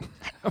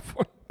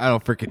 I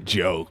don't freaking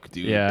joke,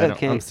 dude. Yeah,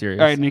 Okay. I'm serious.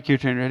 All right, Nick, your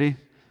turn. Ready?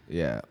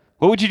 Yeah.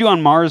 What would you do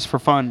on Mars for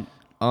fun?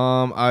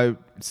 I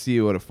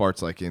see what a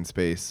fart's like in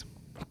space.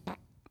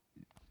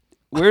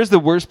 Where's the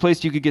worst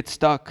place you could get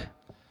stuck?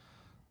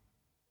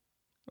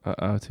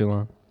 Too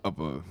long. Up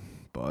a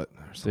butt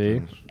or See?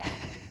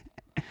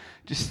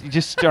 something.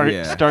 Just start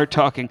Yeah. start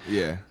talking.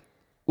 Yeah.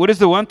 What is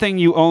the one thing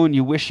you own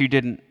you wish you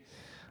didn't?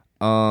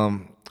 I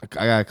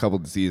got a couple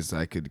diseases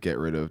I could get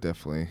rid of,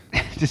 definitely.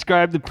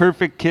 Describe the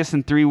perfect kiss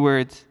in 3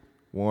 words.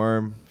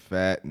 Warm,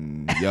 fat,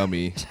 and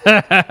yummy.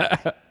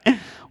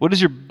 What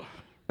is your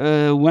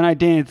when I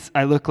dance,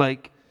 I look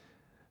like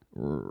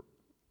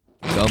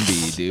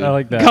Gumby, dude. I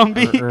like that.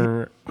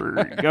 Gumby.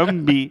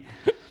 Gumby.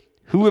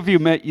 Who have you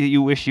met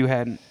you wish you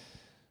hadn't?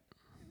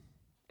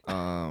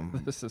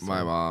 This is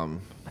My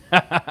mom.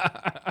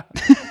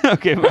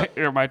 Okay,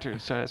 my turn.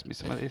 Start asking me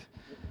some of these.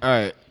 All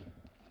right.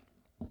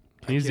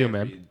 Can you zoom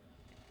in?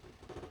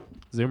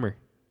 Zoomer.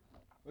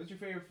 What's your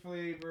favorite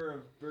flavor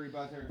of Bertie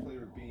Bot's favorite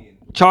flavor of bean?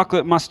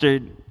 Chocolate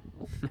mustard.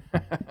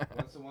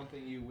 What's the one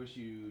thing you wish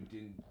you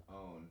didn't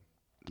own?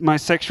 My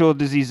sexual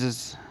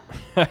diseases.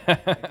 If you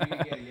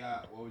could get a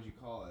yacht, what would you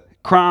call it?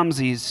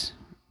 Cromsies.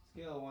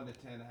 Scale of 1 to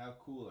 10, how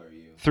cool are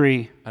you?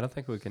 3. I don't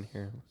think we can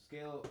hear him.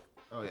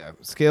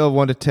 Scale of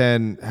 1 to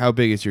 10, how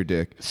big is your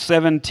dick?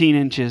 17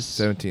 inches.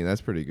 17.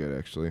 That's pretty good,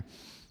 actually.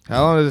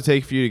 How long does it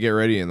take for you to get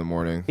ready in the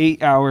morning?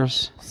 8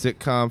 hours.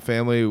 Sitcom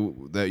family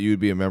that you would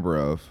be a member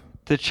of?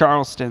 The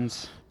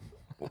Charlestons.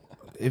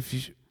 If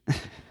you,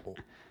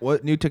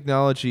 what new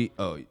technology?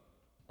 Oh,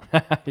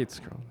 It's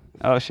scrolling.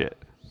 Oh shit.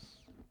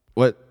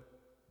 what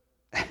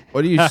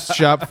do you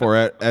shop for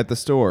at the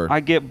store? I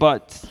get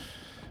butts.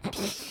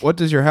 What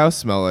does your house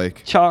smell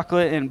like?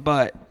 Chocolate and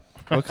butt.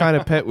 What kind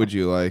of pet would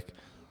you like?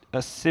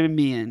 A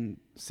simian.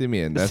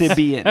 Simian. A That's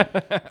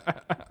Sibian.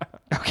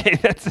 Okay,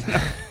 that's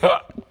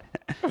enough.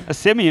 A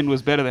simian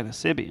was better than a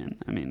Sibian.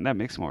 I mean, that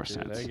makes more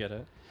sense. I get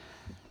it.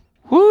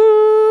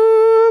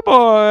 Woo,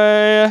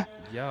 boy.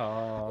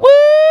 Yeah. Woo,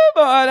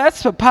 boy.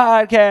 That's the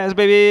podcast,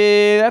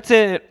 baby. That's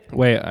it.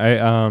 Wait,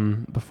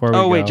 before we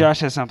Oh, go, wait,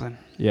 Josh has something.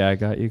 Yeah, I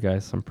got you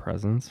guys some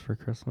presents for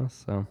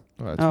Christmas. So.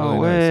 Oh, that's No really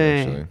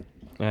way. nice, actually.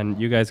 And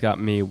you guys got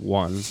me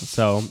 1.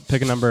 So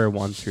pick a number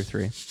 1 through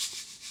 3.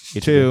 Each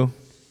of 2. you.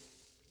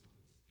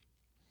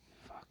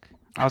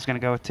 I was going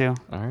to go with 2. All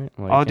right.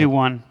 Well, you I'll do can't-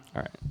 1.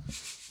 All right.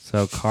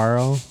 So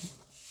Carl,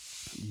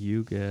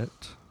 you get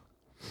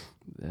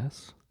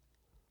this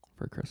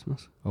for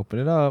Christmas. Open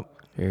it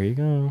up. Here you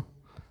go.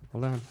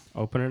 Hold on.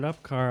 Open it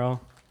up,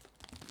 Carl.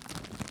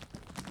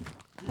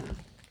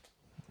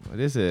 What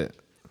is it?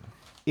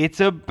 It's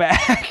a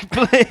back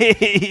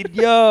blade.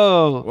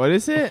 Yo. What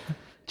is it?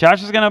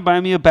 Josh is going to buy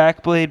me a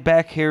back blade,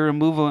 back hair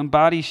removal, and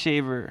body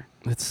shaver.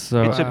 It's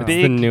so It's a it's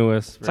big, the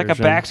newest. It's like a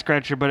version. back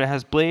scratcher, but it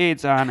has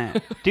blades on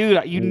it.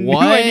 Dude, you knew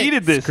What? I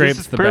needed this. Scrapes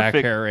This is the perfect.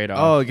 back hair right off.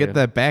 Oh, get dude.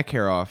 that back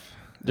hair off.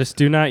 Just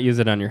do not use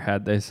it on your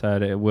head. They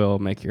said it will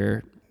make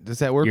your Does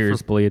that work ears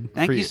for bleed.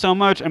 Thank you so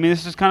much. I mean,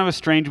 this is kind of a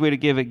strange way to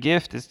give a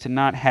gift, is to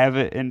not have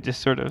it and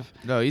just sort of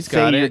No, he's say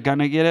got you're it.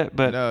 gonna get it.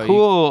 But No,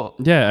 cool.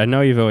 Yeah, I know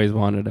you've always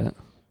wanted it.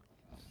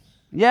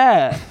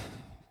 Yeah,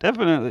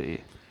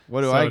 definitely.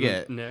 What do So I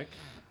get? Nick?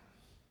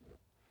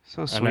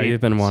 So sweet. I know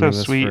you've been wanting so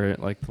this sweet. for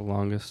like the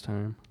longest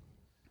time.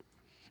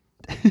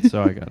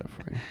 So I got it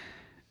for you.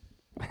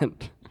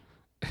 And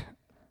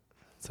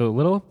it's a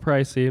little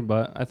pricey,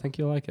 but I think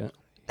you'll like it.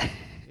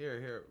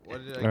 Here.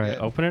 What did I All right,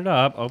 get? open it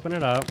up. Open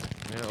it up.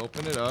 Yeah,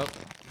 open it up.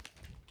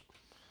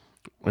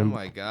 Oh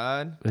my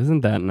God. Isn't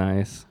that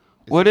nice?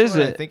 What this is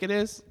what I it? think it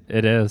is.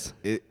 It is.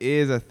 It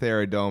is a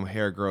Theradome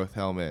hair growth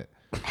helmet.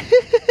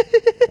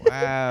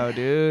 Wow,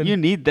 dude. You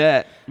need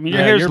that. I mean,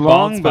 your Yeah, hair's your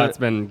long, bald but spot's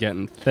been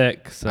getting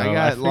thick. So I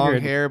got long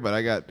figured- hair, but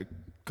I got a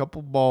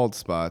couple bald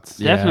spots.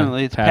 Yeah,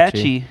 definitely it's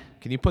patchy. patchy.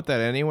 Can you put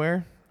that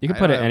anywhere? You can I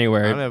put don't it have-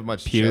 anywhere. I don't have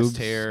much Pubes, chest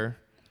hair.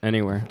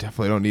 Anywhere.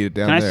 Definitely don't need it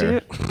down Can I there. see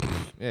it?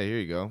 Yeah, here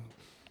you go.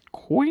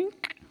 Quink.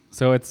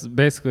 So it's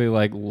basically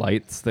like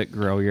lights that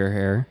grow your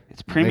hair.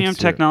 It's premium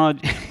Makes your-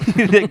 technology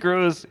that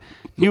grows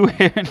new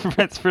hair and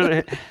prevents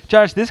further.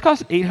 Josh, this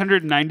costs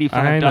 $895.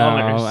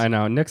 I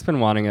know. Nick's been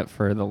wanting it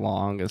for the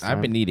longest time.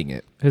 I've been needing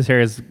it. His hair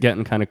is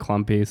getting kind of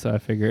clumpy, so I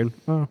figured,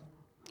 oh,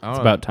 It's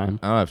about time.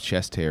 I don't have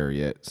chest hair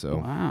yet, so.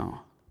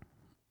 Wow.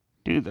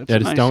 Dude, that's Yeah, a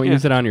just nice don't use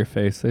gift. it on your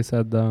face, they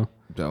said, though.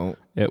 Don't.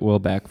 It will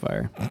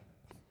backfire.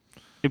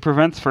 It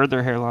prevents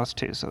further hair loss,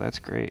 too, so that's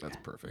great. That's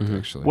perfect,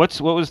 actually. What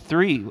was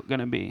 3 going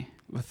to be?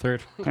 The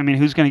third one. I mean,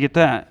 who's going to get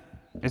that?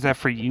 Is that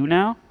for you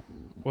now?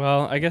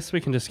 Well, I guess we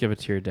can just give it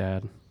to your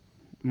dad.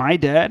 My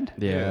dad?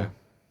 Yeah.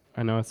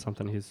 I know it's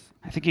something he's...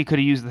 I think he could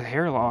have used the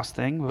hair loss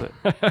thing,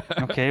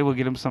 but okay, we'll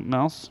get him something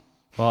else.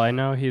 Well, I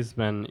know he's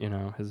been,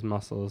 his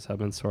muscles have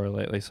been sore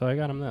lately, so I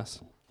got him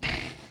this.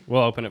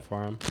 We'll open it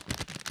for him.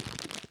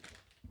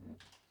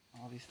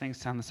 All these things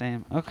sound the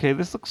same. Okay,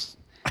 this looks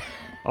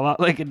a lot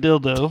like a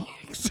dildo.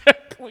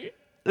 Exactly.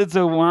 It's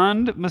a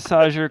wand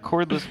massager,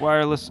 cordless,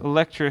 wireless,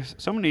 electric.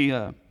 So many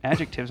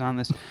adjectives on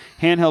this.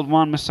 Handheld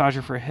wand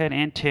massager for head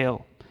and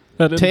tail.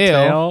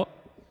 Tail?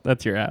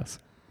 That's your ass.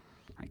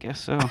 I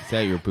guess so. Is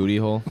that your booty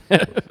hole?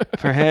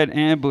 For head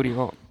and booty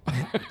hole.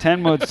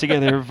 10 modes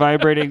together,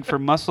 vibrating for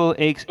muscle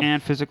aches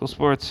and physical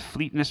sports,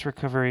 fleetness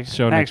recovery.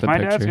 Show Nick Thanks, the my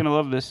dad's picture. going to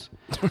love this.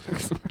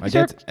 My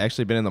dad's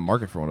actually been in the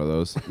market for one of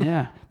those.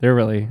 Yeah. They're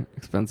really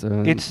expensive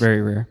and It's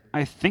very rare.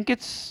 I think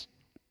it's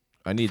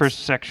I need for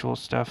sexual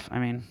stuff. I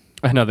mean,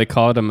 I know they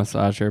call it a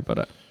massager,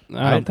 but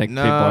I don't think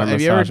people are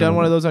Have you ever done massaging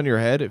one of them. those on your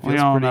head? It feels we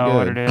all pretty know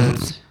good. what it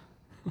is.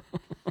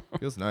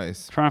 Feels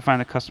nice. Trying to find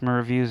the customer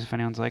reviews if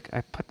anyone's like,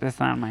 I put this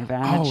on my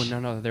vag. Oh,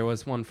 no. There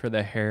was one for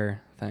the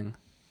hair thing.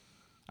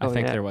 I Oh,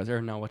 think yeah. there was.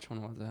 Or no, which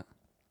one was it?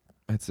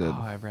 That's it.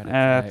 Oh, I read it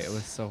today. It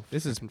was so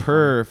This is freaking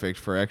perfect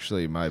for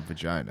actually my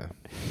vagina.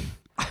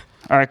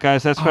 All right,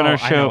 guys, that's been Oh, our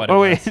I know show. what it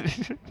Oh, wait. was.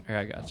 Here,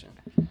 I got you.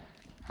 All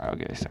right, I'll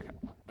give you a second.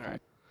 All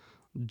right.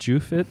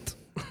 Jufit.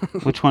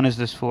 Which one is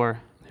this for?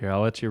 Here,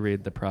 I'll let you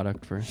read the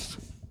product first.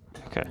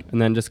 Okay.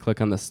 And then just click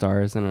on the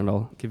stars, and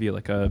it'll give you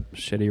like a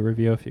shitty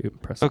review if you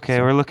press. Okay,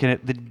 the we're looking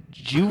at the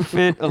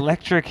Jufit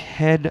electric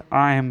head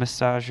eye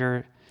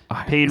massager,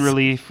 pain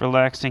relief,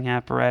 relaxing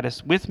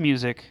apparatus with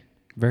music.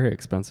 Very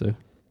expensive.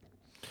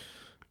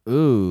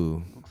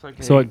 Ooh. Looks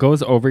like So it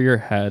goes over your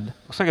head.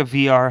 Looks like a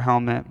VR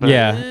helmet. But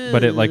Yeah,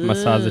 but it like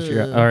massages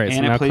your. All right, so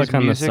And it now plays click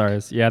on music? the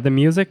stars. Yeah, the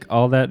music.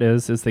 All that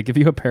is they give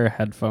you a pair of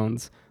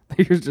headphones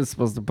that you're just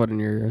supposed to put in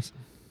your ears.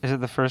 Is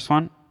it the first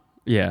one?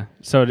 Yeah.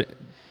 So do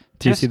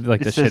you see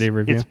like It the says shitty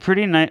review? It's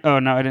pretty nice. Oh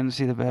no, I didn't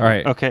see the bad. All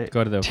right, Okay.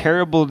 go to the-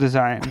 terrible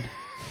design.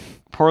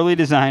 Poorly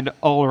designed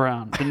all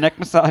around. The neck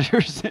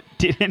massagers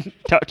didn't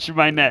touch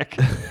my neck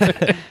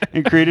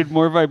and created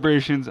more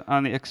vibrations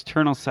on the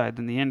external side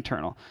than the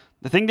internal.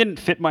 The thing didn't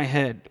fit my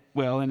head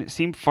well, and it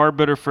seemed far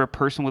better for a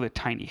person with a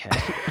tiny head.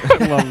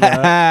 I love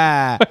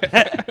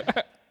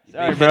that.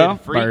 Sorry, bro.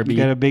 Barbie. You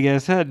got a big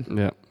ass head.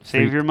 Yeah.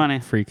 Save your money.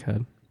 Freak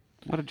head.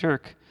 What a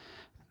jerk.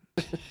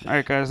 All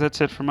right, guys,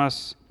 that's it from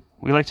us.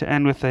 We like to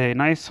end with a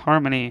nice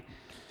harmony.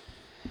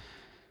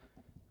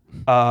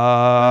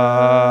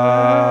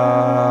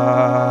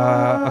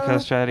 Okay,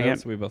 let's try it again.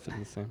 So we both did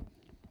the same.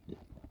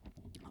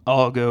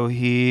 I'll go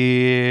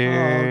here.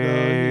 I'll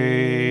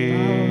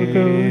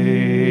go here.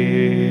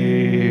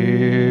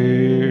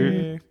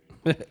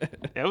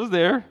 That was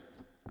there.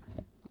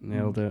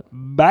 Nailed it.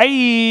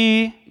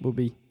 Bye. We'll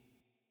be.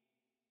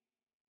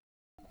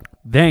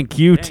 Thank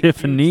you,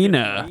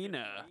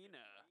 Tiffanina.